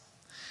palace.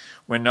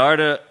 When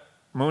Narada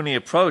Muni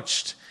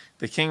approached,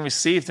 the king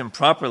received him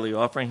properly,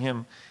 offering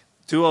him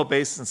due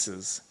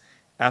obeisances.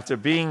 After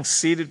being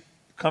seated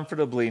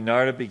comfortably,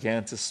 Narada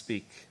began to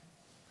speak.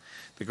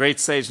 The great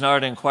sage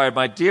Narada inquired,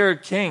 "My dear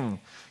king,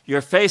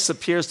 your face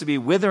appears to be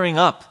withering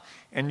up,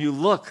 and you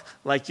look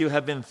like you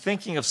have been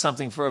thinking of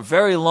something for a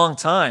very long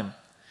time.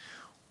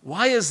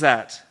 Why is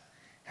that?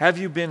 Have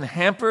you been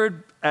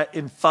hampered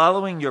in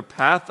following your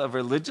path of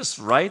religious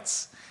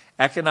rites,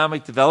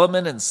 economic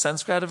development, and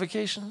sense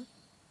gratification?"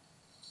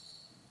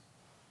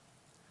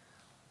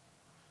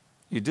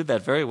 You did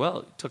that very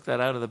well. You took that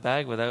out of the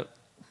bag without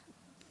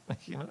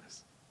making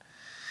noise.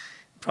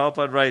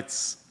 Prabhupada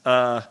writes,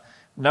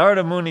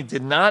 Narada Muni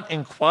did not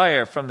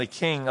inquire from the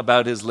king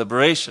about his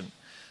liberation.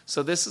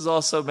 So this is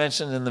also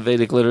mentioned in the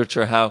Vedic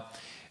literature, how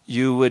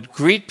you would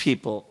greet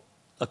people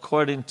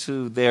according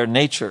to their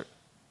nature.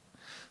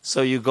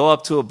 So you go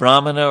up to a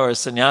brahmana or a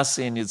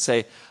sannyasi and you'd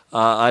say,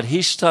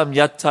 Adhishtam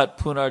yattat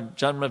punar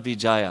janma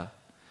vijaya.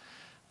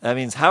 That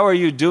means, how are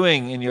you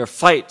doing in your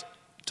fight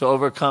to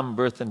overcome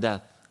birth and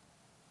death?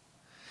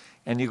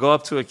 And you go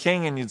up to a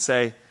king and you'd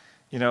say,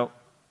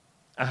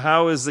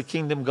 how is the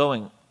kingdom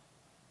going?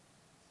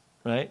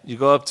 Right? You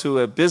go up to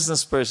a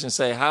business person and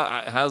say,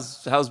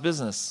 how's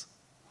business?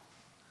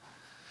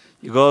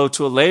 You go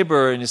to a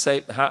laborer and you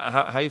say,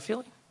 how are you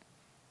feeling?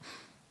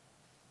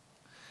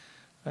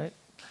 Right?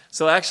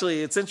 So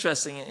actually, it's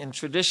interesting. In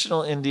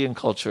traditional Indian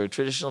culture,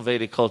 traditional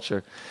Vedic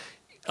culture,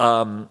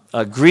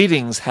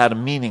 greetings had a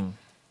meaning.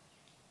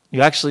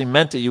 You actually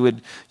meant it.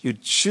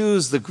 You'd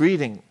choose the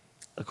greeting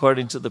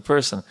according to the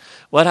person.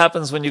 What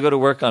happens when you go to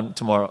work on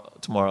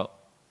tomorrow?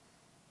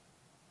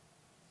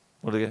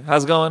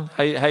 How's it going?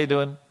 How you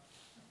doing?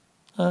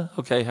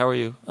 Okay. How are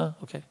you?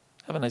 Okay.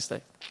 Have a nice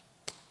day.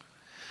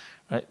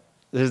 Right?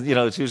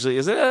 It's usually,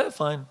 is it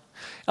fine?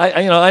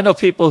 I know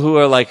people who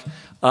are like,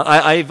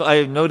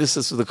 I noticed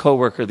this with a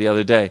coworker the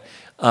other day.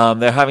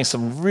 They're having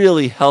some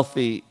really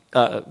healthy,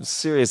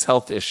 serious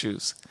health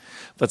issues.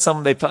 But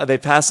they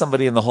passed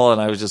somebody in the hall,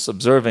 and I was just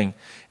observing,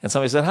 and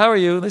somebody said, "How are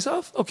you?" And they said,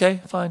 "Oh,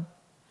 okay, fine."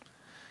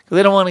 Because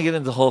they don't want to get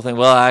into the whole thing.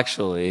 Well,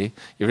 actually,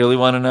 you really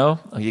want to know?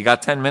 You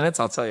got 10 minutes?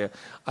 I'll tell you.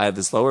 I have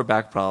this lower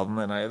back problem,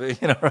 and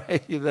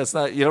right? That's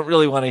not. You don't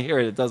really want to hear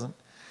it. It doesn't.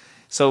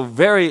 So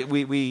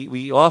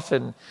we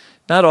often,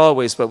 not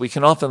always, but we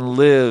can often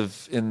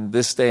live in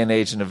this day and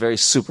age in a very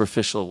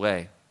superficial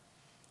way.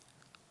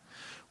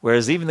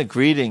 Whereas even the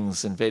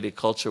greetings in Vedic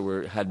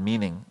culture had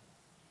meaning,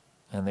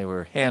 and they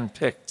were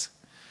hand-picked,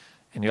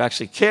 and you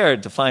actually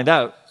cared to find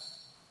out.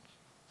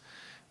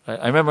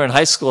 I remember in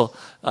high school,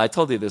 I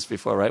told you this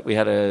before, right? We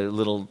had a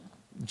little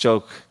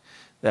joke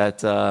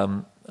that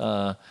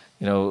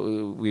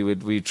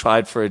we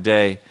tried for a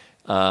day.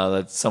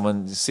 Let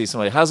someone see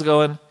somebody, how's it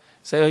going?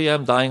 Say, oh yeah,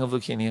 I'm dying of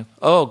leukemia.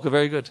 Oh, good,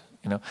 very good.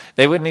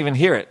 They wouldn't even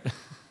hear it.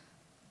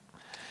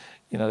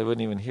 They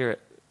wouldn't even hear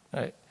it,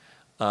 right?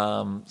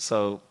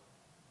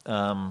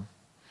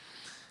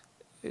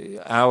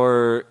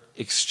 Our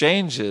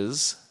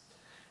exchanges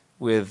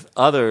with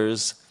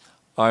others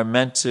are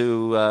meant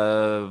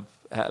to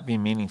be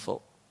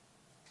meaningful,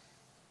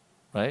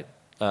 right?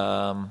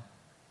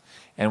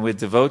 And with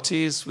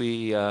devotees,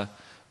 we,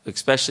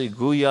 especially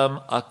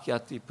guyam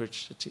akyati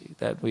prichyati,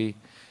 that we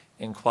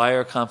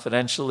inquire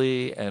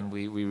confidentially and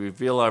we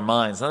reveal our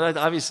minds. Now,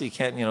 obviously, you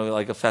can't,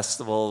 like a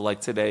festival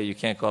like today, you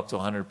can't go up to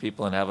 100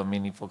 people and have a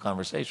meaningful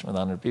conversation with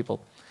 100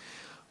 people.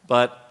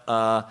 But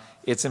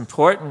it's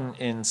important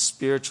in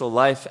spiritual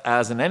life,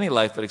 as in any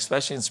life, but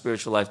especially in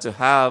spiritual life, to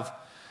have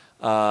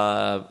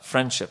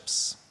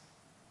friendships.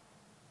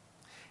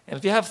 And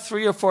if you have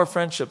 3 or 4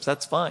 friendships,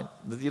 that's fine.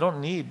 You don't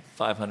need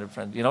 500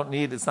 friends. You don't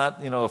need, it's not,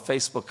 a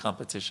Facebook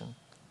competition.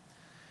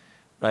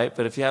 Right?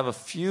 But if you have a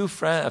few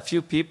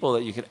people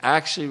that you can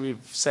actually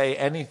say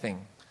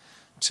anything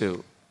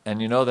to, and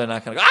they're not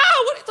going to go,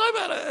 what are you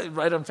talking about?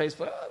 Right on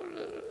Facebook,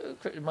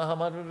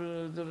 Muhammad,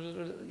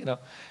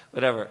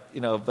 whatever,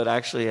 but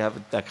actually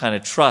have that kind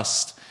of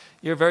trust,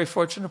 you're a very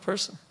fortunate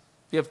person.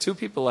 If you have 2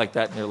 people like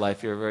that in your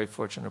life, you're a very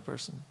fortunate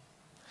person.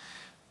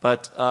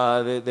 But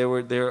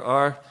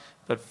our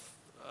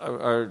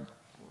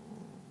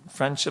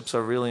friendships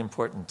are really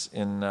important.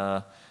 In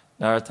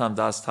Narottam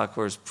Das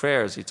Thakur's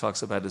prayers, he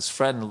talks about his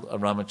friend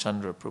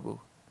Ramachandra Prabhu,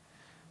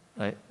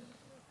 right?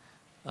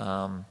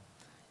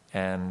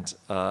 And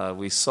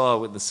we saw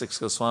with the 6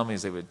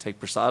 Goswamis, they would take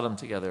prasadam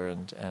together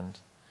and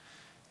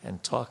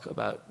talk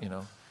about,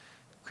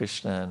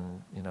 Krishna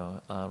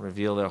and,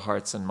 reveal their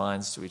hearts and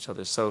minds to each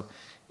other. So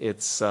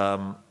it's,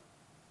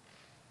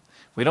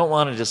 we don't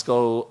want to just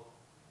go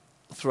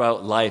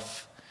throughout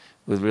life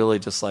with really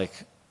just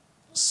like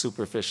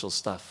superficial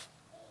stuff,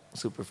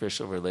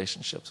 superficial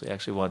relationships. We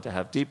actually want to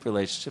have deep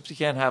relationships. You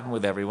can't have them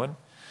with everyone,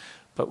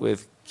 but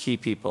with key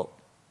people.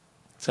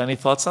 So any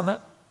thoughts on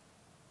that?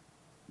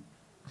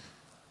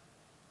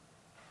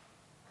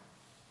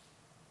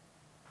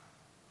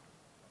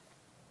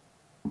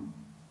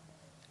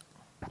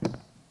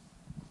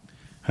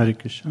 Hare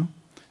Krishna.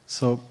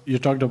 So you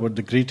talked about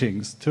the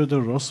greetings.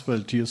 Theodore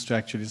Roosevelt used to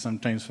actually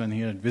sometimes when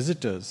he had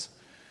visitors,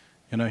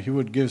 he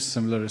would give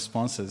similar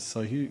responses.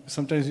 So he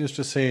sometimes used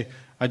to say,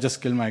 I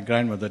just killed my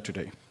grandmother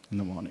today in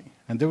the morning.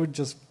 And they would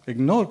just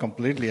ignore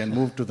completely and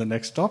move to the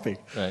next topic.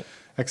 Right.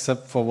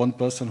 Except for one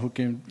person who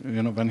came,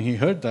 when he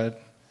heard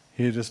that,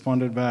 he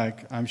responded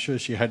back, I'm sure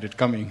she had it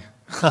coming.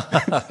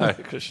 Hare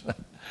Krishna.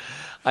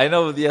 I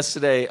know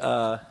yesterday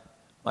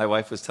my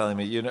wife was telling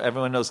me,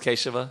 everyone knows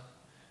Keshava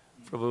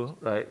Prabhu,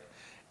 right?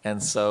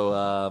 And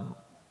so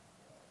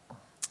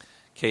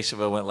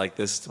Keshava went like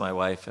this to my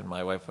wife, and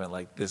my wife went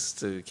like this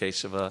to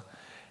Keshava,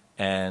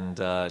 and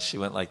she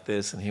went like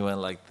this, and he went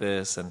like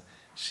this, and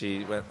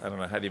she went, I don't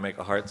know, how do you make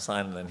a heart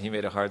sign? And then he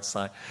made a heart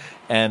sign.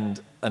 And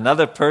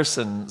another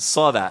person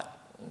saw that.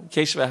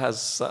 Keshava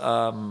has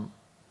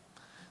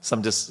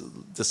some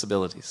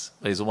disabilities,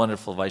 but he's a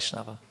wonderful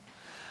Vaishnava.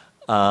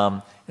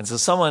 And so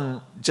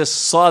someone just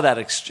saw that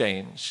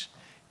exchange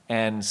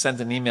and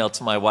sent an email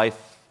to my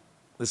wife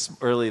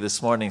early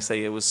this morning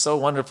saying it was so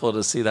wonderful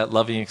to see that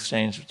loving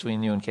exchange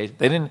between you and Keshava.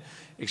 They didn't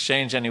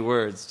exchange any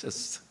words,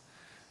 just,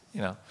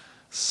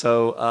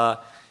 So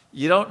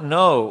you don't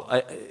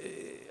know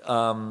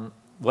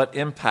what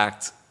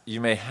impact you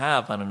may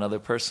have on another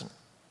person.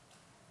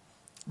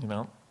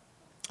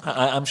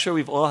 I'm sure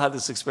we've all had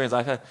this experience.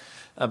 I've had,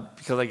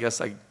 because I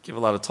guess I give a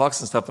lot of talks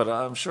and stuff, but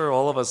I'm sure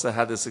all of us have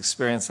had this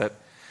experience that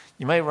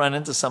you might run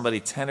into somebody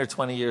 10 or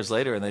 20 years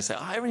later and they say,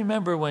 I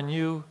remember when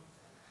you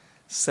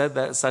said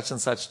that such and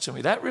such to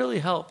me. That really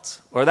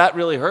helped. Or that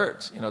really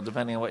hurt,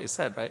 depending on what you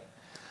said, right?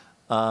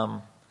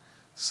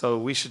 So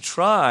we should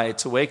try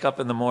to wake up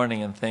in the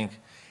morning and think,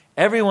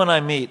 everyone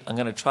I meet, I'm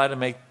going to try to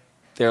make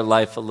their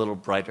life a little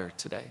brighter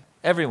today.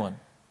 Everyone.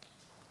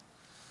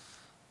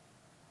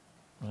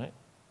 Right?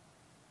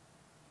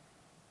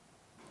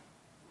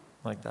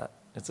 Like that.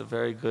 It's a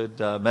very good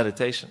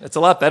meditation. It's a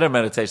lot better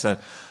meditation than,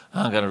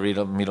 I'm going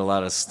to meet a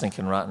lot of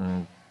stinking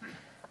rotten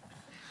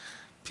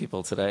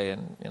people today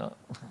and,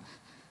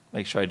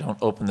 make sure I don't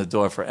open the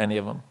door for any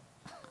of them.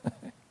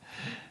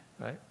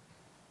 Right?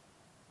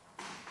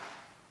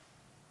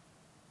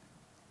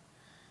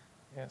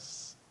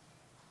 Yes.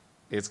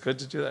 It's good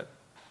to do that.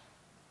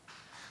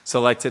 So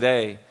like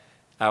today,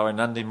 our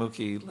Nandi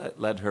Mukhi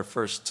led her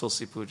first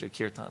Tulsi Puja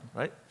Kirtan,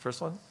 right?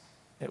 First one?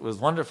 It was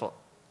wonderful.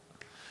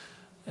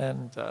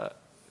 And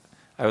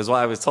I was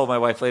told my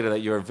wife later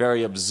that you're a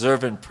very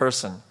observant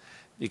person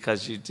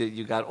because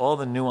you got all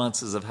the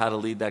nuances of how to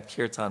lead that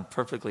Kirtan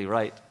perfectly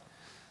right,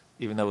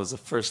 even though it was the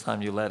first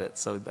time you led it,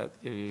 so that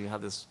you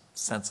have this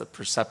sense of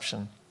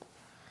perception.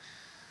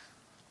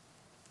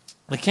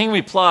 The king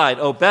replied,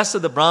 O best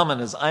of the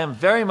Brahmanas, I am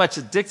very much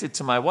addicted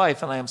to my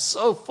wife, and I am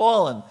so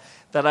fallen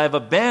that I have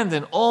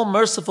abandoned all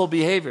merciful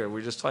behavior. We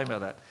were just talking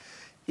about that.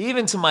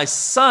 Even to my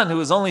son, who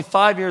is only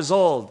 5 years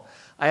old,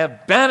 I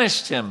have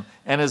banished him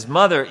and his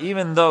mother,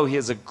 even though he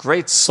is a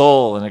great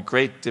soul and a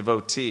great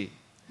devotee.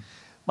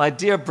 My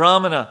dear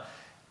Brahmana,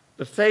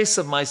 the face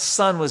of my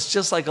son was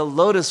just like a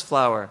lotus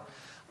flower.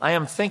 I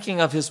am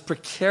thinking of his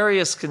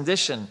precarious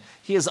condition.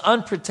 He is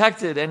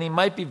unprotected and he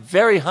might be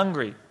very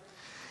hungry.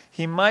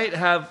 He might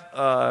have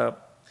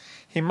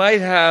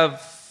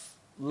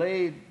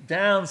laid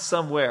down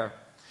somewhere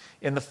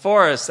in the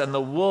forest and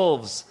the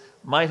wolves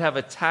might have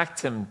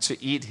attacked him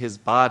to eat his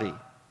body.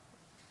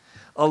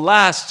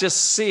 Alas, just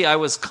see, I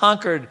was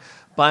conquered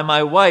by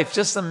my wife.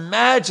 Just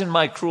imagine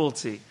my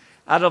cruelty.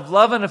 Out of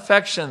love and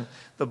affection,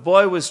 the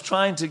boy was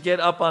trying to get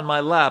up on my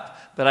lap,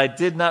 but I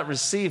did not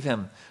receive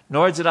him,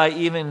 nor did I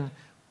even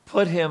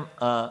pat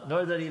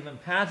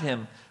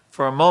him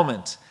for a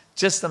moment.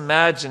 Just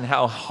imagine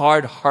how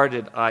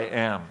hard-hearted I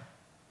am.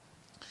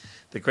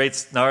 The great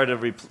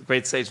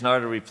sage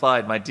Narada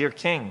replied, "My dear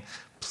king,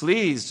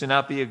 please do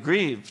not be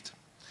aggrieved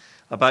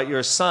about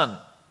your son.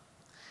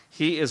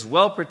 He is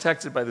well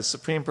protected by the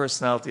Supreme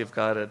Personality of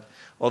Godhead.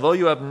 Although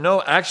you have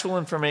no actual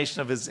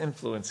information of his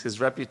influence, his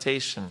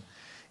reputation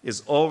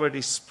is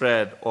already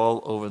spread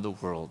all over the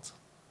world."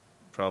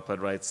 Prabhupada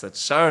writes that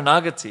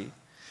Sharanagati,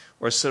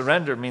 or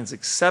surrender, means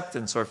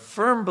acceptance or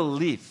firm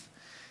belief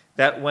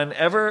that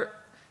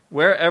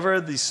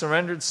wherever the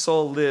surrendered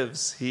soul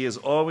lives, he is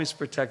always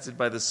protected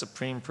by the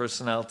Supreme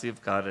Personality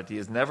of Godhead. He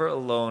is never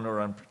alone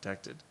or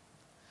unprotected.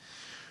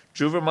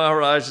 Dhruva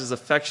Maharaj's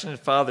affectionate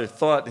father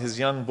thought his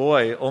young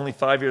boy, only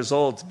 5 years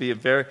old, to be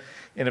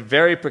in a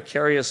very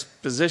precarious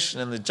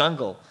position in the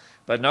jungle,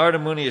 but Narada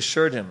Muni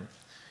assured him,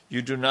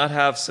 "You do not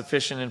have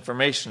sufficient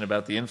information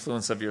about the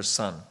influence of your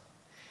son.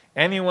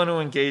 Anyone who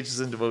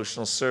engages in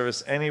devotional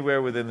service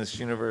anywhere within this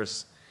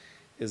universe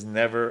is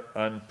never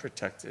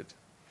unprotected."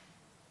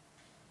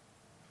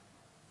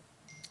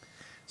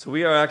 So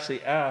we are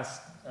actually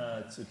asked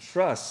to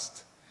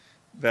trust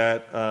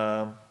that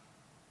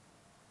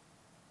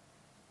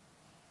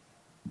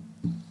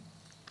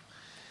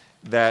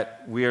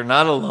that we are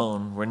not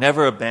alone, we're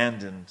never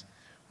abandoned,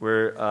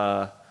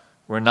 we're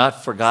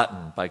not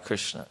forgotten by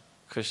Krishna.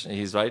 Krishna,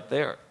 he's right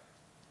there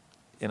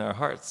in our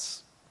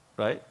hearts,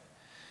 right?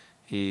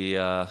 He's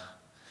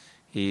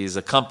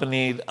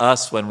accompanied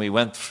us when we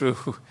went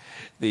through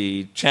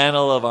the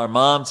channel of our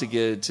mom to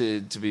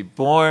be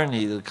born.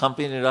 He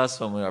accompanied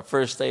us on our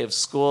first day of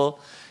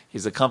school.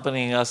 He's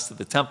accompanying us to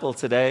the temple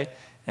today,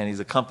 and he's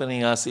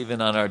accompanying us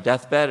even on our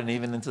deathbed and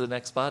even into the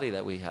next body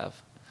that we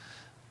have.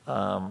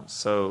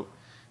 So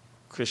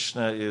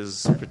Krishna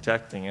is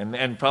protecting.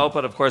 And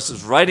Prabhupada, of course,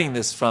 is writing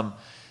this from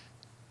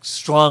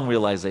strong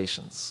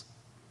realizations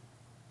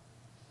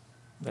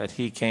that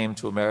he came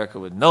to America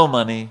with no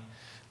money,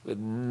 with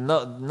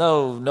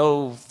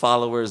no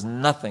followers,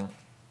 nothing.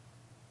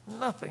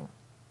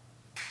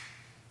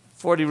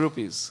 40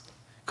 rupees.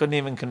 Couldn't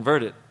even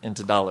convert it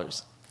into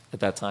dollars at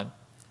that time.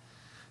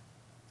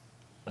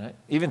 Right?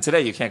 Even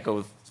today, you can't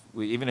go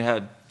we even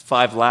had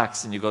 5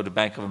 lakhs and you go to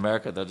Bank of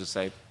America, they'll just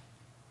say,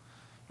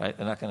 right?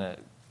 They're not going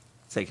to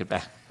take it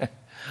back.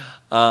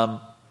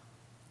 But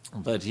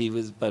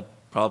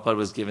Prabhupada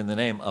was given the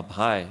name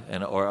Abhay,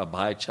 or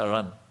Abhay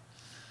Charan,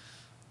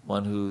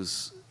 one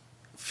who's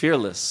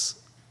fearless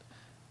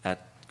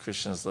at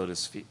Krishna's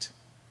lotus feet.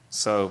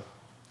 So,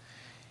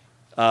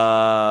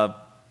 Uttanapad,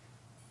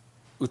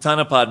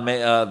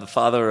 the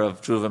father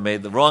of Dhruva,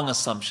 made the wrong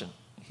assumption.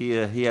 He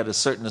had a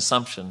certain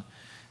assumption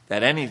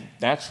that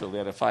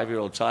naturally, that a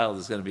 5-year-old child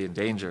is going to be in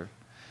danger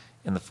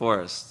in the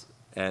forest.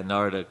 And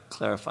Narada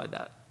clarified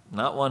that.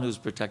 Not one who's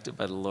protected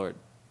by the Lord.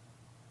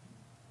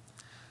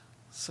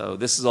 So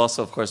this is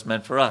also, of course,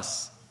 meant for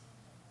us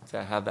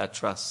to have that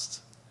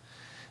trust.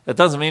 That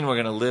doesn't mean we're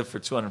going to live for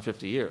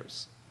 250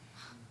 years.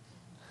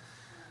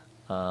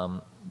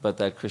 But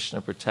that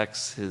Krishna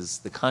protects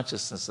the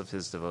consciousness of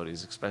his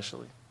devotees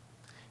especially.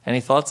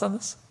 Any thoughts on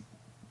this?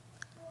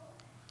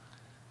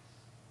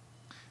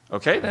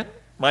 Okay, then.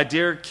 My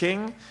dear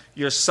king,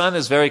 your son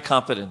is very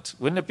competent.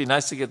 Wouldn't it be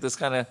nice to get this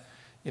kind of,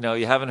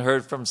 you haven't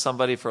heard from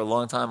somebody for a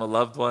long time, a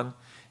loved one,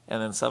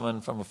 and then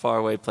someone from a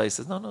faraway place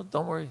says, no,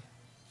 don't worry.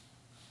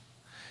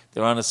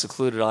 They're on a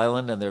secluded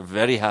island and they're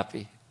very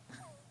happy.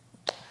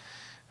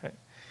 Right.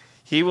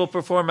 He will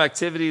perform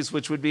activities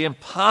which would be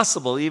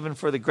impossible even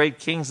for the great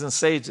kings and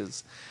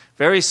sages.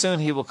 Very soon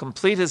he will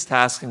complete his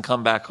task and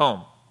come back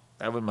home.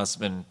 That must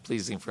have been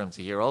pleasing for him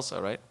to hear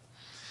also, right?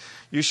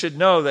 You should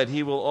know that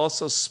he will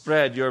also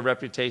spread your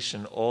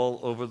reputation all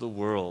over the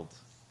world.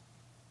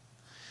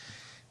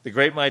 The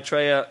great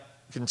Maitreya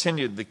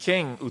continued, the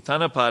king,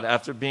 Uttanapad,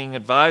 after being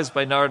advised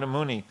by Narada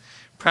Muni,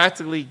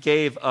 practically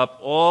gave up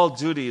all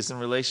duties in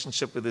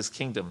relationship with his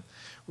kingdom,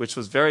 which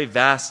was very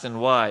vast and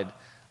wide,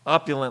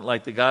 opulent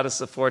like the goddess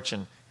of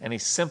fortune, and he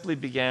simply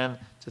began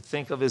to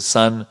think of his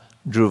son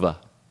Dhruva.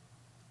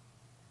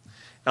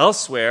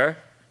 Elsewhere,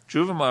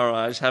 Dhruva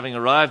Maharaj, having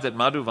arrived at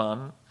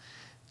Madhuvan,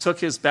 took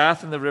his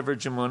bath in the river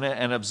Jamuna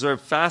and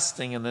observed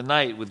fasting in the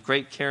night with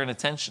great care and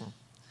attention.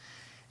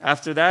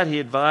 After that,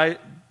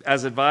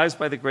 as advised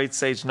by the great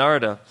sage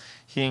Narada,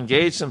 he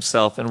engaged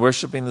himself in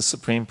worshipping the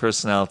Supreme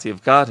Personality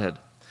of Godhead.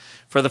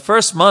 For the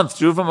first month,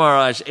 Dhruva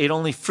Maharaj ate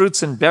only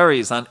fruits and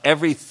berries on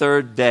every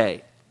 3rd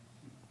day.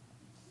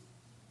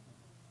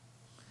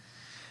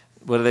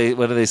 What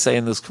do they say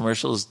in those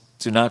commercials?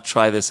 Do not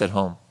try this at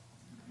home.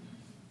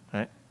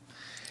 Right?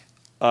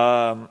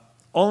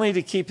 only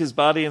to keep his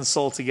body and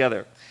soul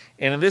together.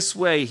 And in this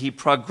way, he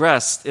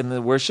progressed in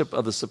the worship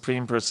of the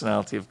Supreme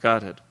Personality of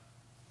Godhead.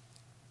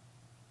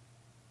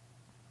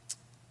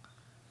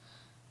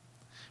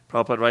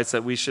 Prabhupada writes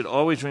that we should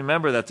always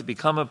remember that to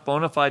become a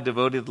bona fide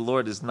devotee of the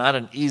Lord is not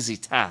an easy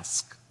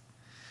task.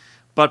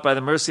 But by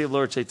the mercy of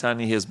Lord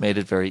Chaitanya, he has made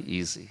it very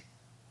easy.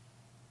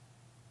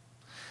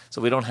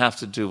 So we don't have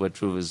to do what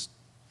Dhruva is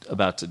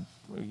about to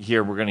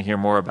hear. We're going to hear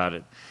more about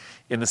it.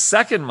 In the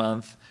second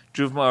month,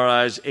 Dhruva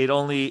Maharaj ate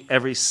only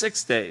every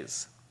 6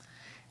 days.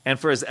 And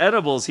for his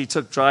edibles, he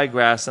took dry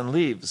grass and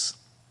leaves.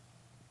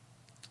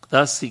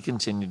 Thus, he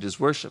continued his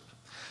worship.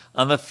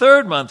 On the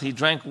third month, he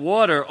drank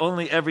water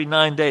only every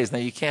 9 days. Now,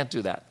 you can't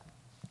do that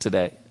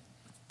today.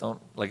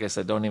 Like I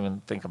said, don't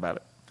even think about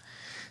it.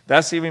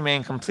 Thus, he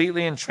remained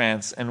completely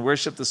entranced and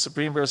worshipped the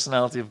Supreme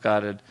Personality of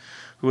Godhead,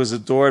 who was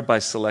adored by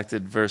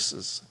selected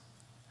verses.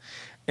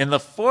 In the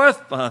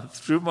fourth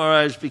month, Dhruva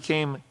Maharaj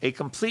became a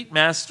complete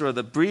master of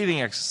the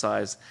breathing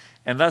exercise,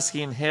 and thus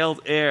he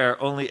inhaled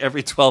air only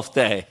every 12th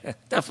day.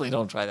 Definitely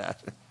don't try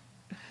that.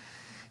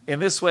 In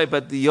this way,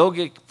 but the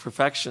yogic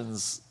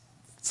perfections,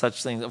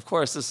 such things, of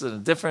course, this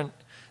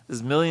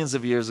is millions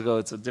of years ago,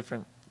 it's a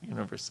different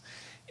universe.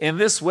 In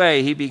this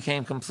way, he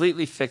became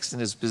completely fixed in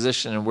his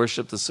position and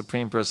worshipped the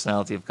Supreme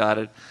Personality of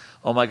Godhead.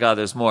 Oh my God,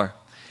 there's more.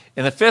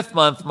 In the fifth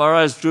month,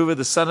 Maharaj Dhruva,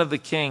 the son of the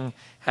king,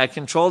 had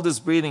controlled his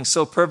breathing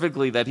so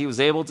perfectly that he was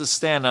able to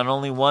stand on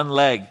only one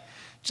leg,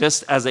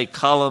 just as a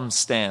column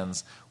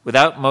stands,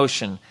 without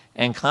motion,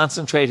 and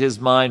concentrate his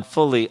mind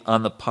fully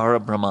on the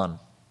Parabrahman.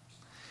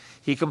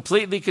 He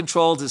completely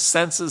controlled his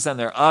senses and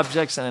their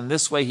objects, and in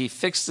this way he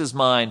fixed his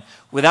mind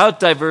without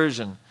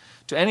diversion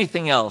to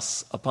anything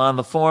else upon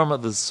the form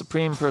of the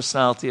Supreme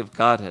Personality of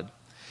Godhead.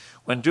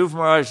 When Dhruva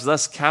Maharaj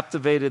thus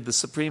captivated the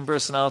Supreme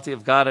Personality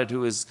of Godhead,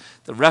 who is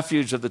the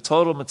refuge of the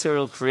total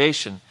material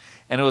creation,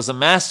 and who is a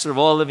master of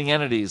all living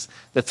entities,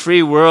 the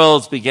three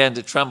worlds began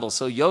to tremble.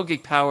 So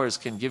yogic powers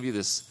can give you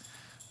this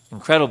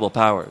incredible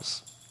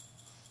powers.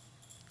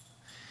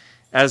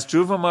 As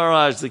Dhruva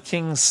Maharaj, the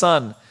king's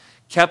son,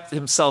 kept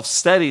himself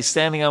steady,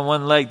 standing on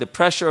one leg, the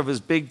pressure of his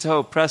big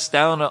toe pressed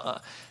down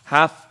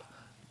half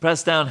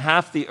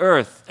the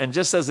earth, and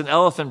just as an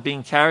elephant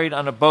being carried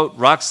on a boat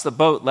rocks the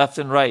boat left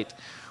and right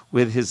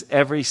with his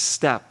every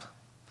step.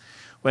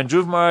 When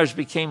Dhruva Maharaj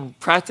became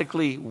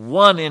practically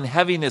one in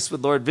heaviness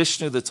with Lord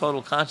Vishnu, the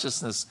total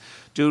consciousness,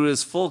 due to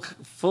his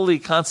fully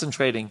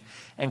concentrating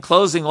and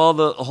closing all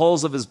the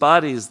holes of his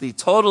bodies, the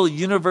total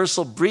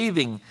universal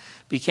breathing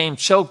became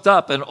choked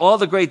up, and all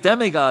the great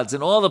demigods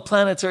and all the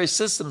planetary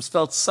systems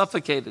felt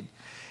suffocated,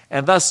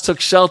 and thus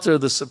took shelter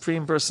of the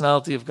Supreme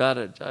Personality of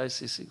Godhead. Jai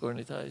Sisi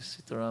Gaurnitai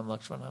Sitaram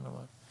Lakshman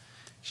Hanuman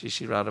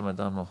Shishi Radha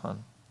Madan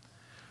Mohan.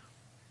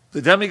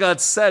 The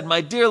demigods said, "My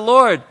dear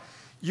Lord,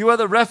 you are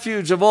the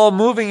refuge of all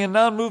moving and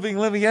non-moving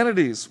living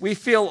entities. We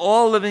feel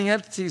all living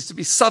entities to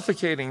be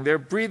suffocating, their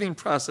breathing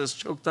process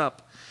choked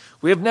up.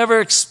 We have never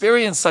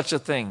experienced such a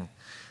thing.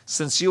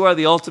 Since you are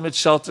the ultimate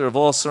shelter of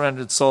all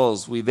surrendered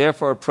souls, we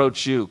therefore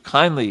approach you.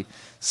 Kindly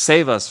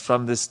save us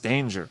from this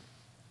danger."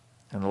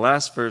 And the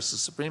last verse, the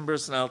Supreme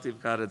Personality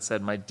of Godhead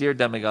said, "My dear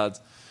demigods,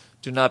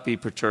 do not be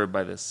perturbed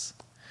by this.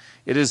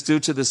 It is due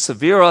to the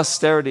severe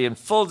austerity and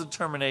full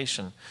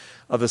determination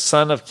of the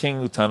son of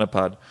King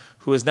Uttanapad,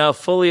 who is now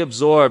fully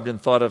absorbed in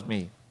thought of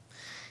me.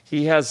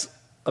 He has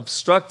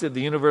obstructed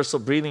the universal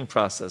breathing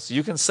process.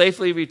 You can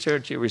safely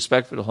return to your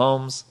respective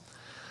homes.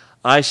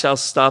 I shall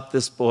stop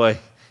this boy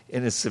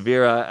in his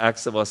severe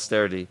acts of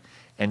austerity,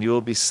 and you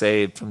will be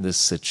saved from this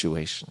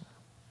situation."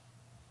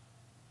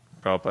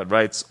 Prabhupada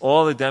writes,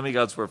 all the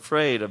demigods were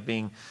afraid of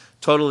being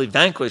totally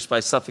vanquished by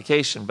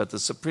suffocation, but the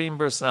Supreme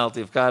Personality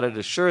of Godhead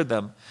assured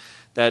them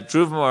that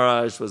Dhruva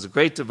Maharaj was a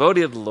great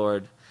devotee of the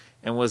Lord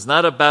and was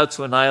not about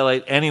to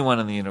annihilate anyone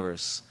in the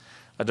universe.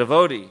 A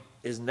devotee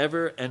is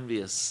never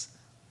envious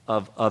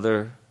of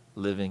other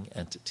living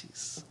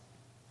entities.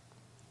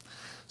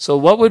 So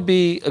what would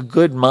be a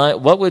good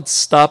mind? What would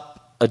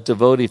stop a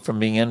devotee from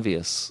being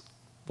envious?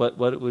 What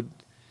would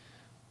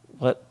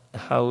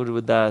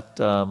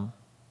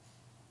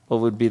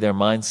be their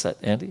mindset,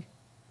 Andy?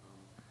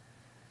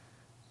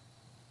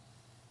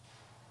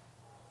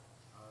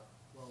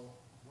 Well,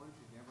 one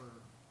should never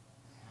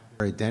have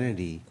their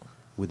identity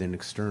with an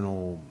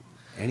external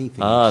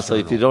anything. So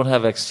if you don't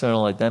have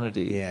external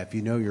identity. Yeah, if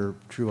you know your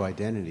true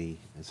identity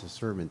as a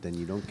servant, then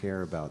you don't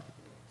care about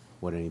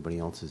what anybody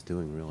else is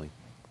doing, really.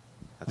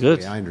 That's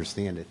Good. the way I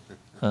understand it.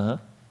 Uh-huh.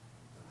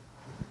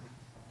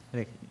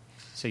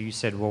 So you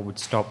said what would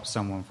stop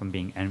someone from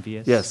being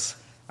envious? Yes.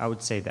 I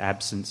would say the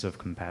absence of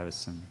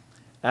comparison.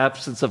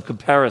 Absence of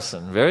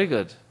comparison. Very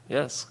good.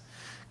 Yes.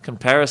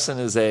 Comparison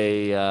is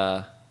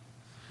a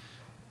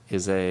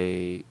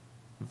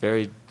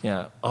very,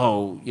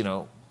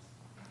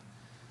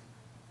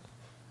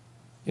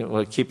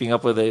 keeping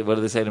up with what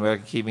do they say in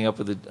America? Keeping up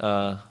with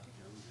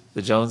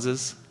the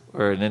Joneses,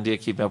 or in India,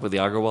 keeping up with the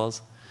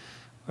Agarwals,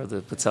 or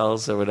the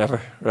Patels, or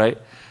whatever, right?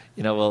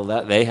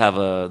 That they have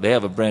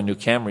a brand new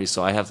Camry,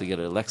 so I have to get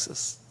a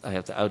Lexus. I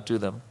have to outdo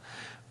them,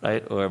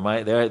 right? Or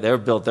they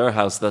built their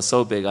house that's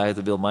so big, I had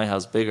to build my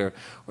house bigger.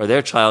 Or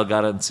their child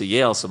got into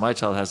Yale, so my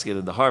child has to get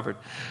into Harvard.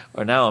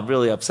 Or now I'm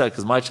really upset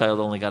because my child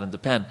only got into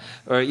Penn.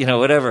 Or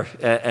whatever.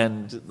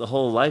 And the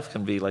whole life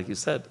can be, like you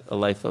said, a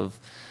life of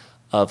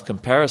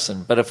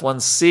comparison. But if one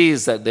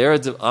sees that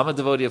I'm a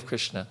devotee of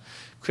Krishna,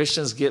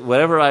 Krishna's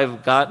whatever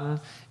I've gotten,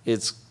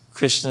 it's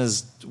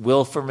Krishna's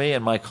will for me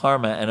and my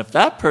karma. And if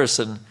that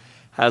person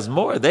has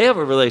more, they have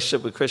a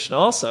relationship with Krishna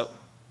also.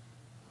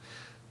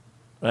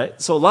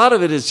 Right? So a lot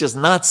of it is just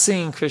not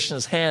seeing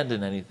Krishna's hand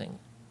in anything.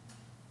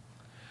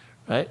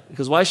 Right?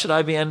 Because why should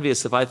I be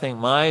envious if I think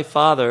my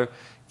father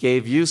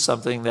gave you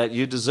something that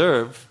you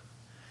deserve,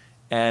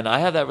 and I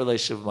have that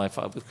relationship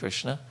with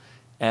Krishna,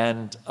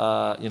 and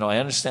I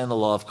understand the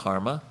law of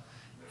karma,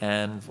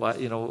 and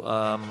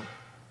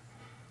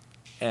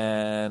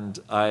and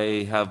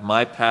I have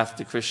my path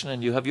to Krishna,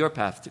 and you have your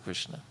path to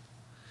Krishna.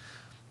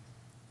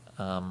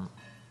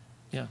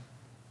 Yeah.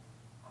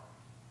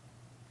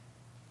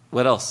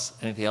 What else?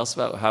 Anything else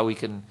about how we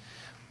can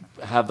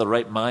have the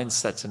right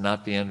mindset to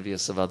not be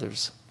envious of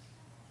others?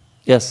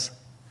 Yes.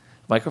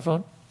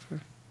 Microphone?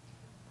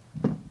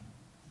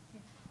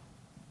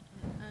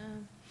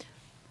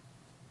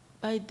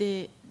 By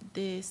the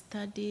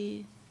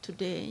study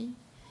today,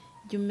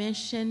 you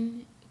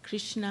mentioned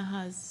Krishna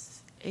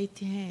has 8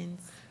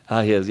 hands.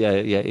 He has,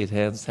 8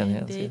 hands, 10 and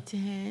hands. The 8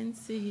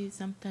 hands,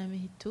 sometimes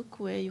he took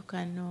where you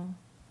can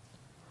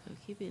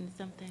keep it, and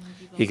sometimes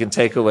he can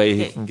take away,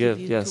 he can give,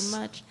 yes. Too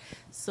much.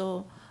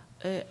 So,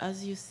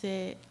 as you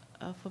say,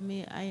 for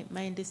me,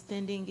 my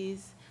understanding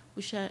is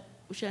we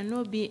shall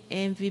not be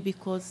envy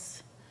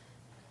because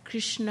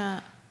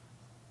Krishna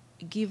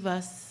give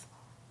us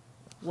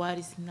what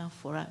is enough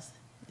for us.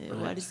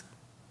 Right.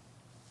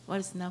 What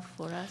is enough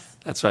for us.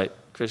 That's right.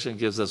 Krishna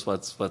gives us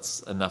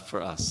what's enough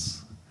for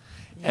us.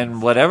 Yes.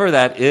 And whatever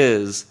that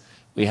is,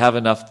 we have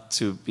enough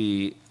to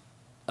be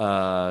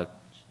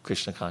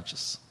Krishna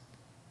conscious.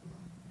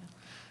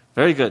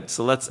 Very good.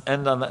 So let's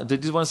end on that.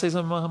 Did you want to say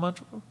something,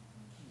 Mahamantra?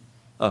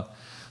 Oh.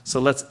 So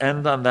let's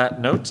end on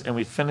that note, and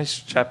we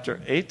finish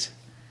chapter 8,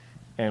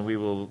 and we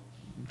will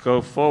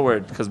go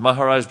forward, because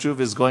Maharaj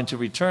Dhruva is going to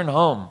return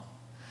home.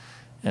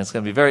 And it's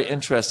going to be very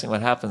interesting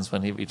what happens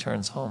when he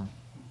returns home.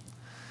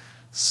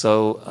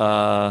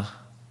 So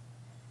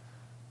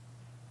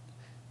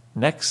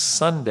next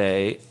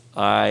Sunday,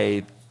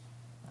 I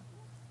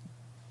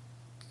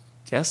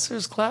guess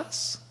there's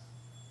class?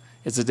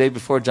 It's the day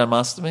before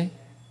Janmashtami?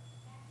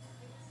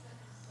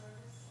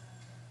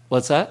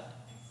 What's that?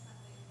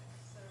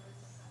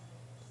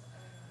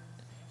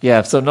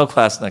 Yeah, so no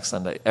class next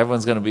Sunday.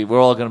 We're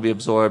all going to be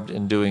absorbed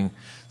in doing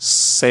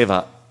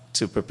seva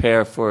to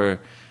prepare for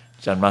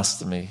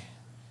Janmashtami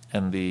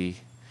and the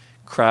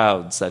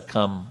crowds that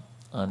come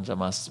on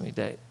Janmashtami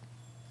day.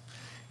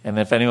 And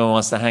if anyone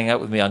wants to hang out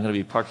with me, I'm going to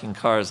be parking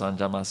cars on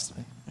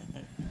Janmashtami.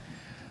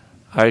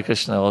 Hare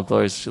Krishna, all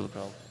glories to Srila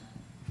Prabhupada.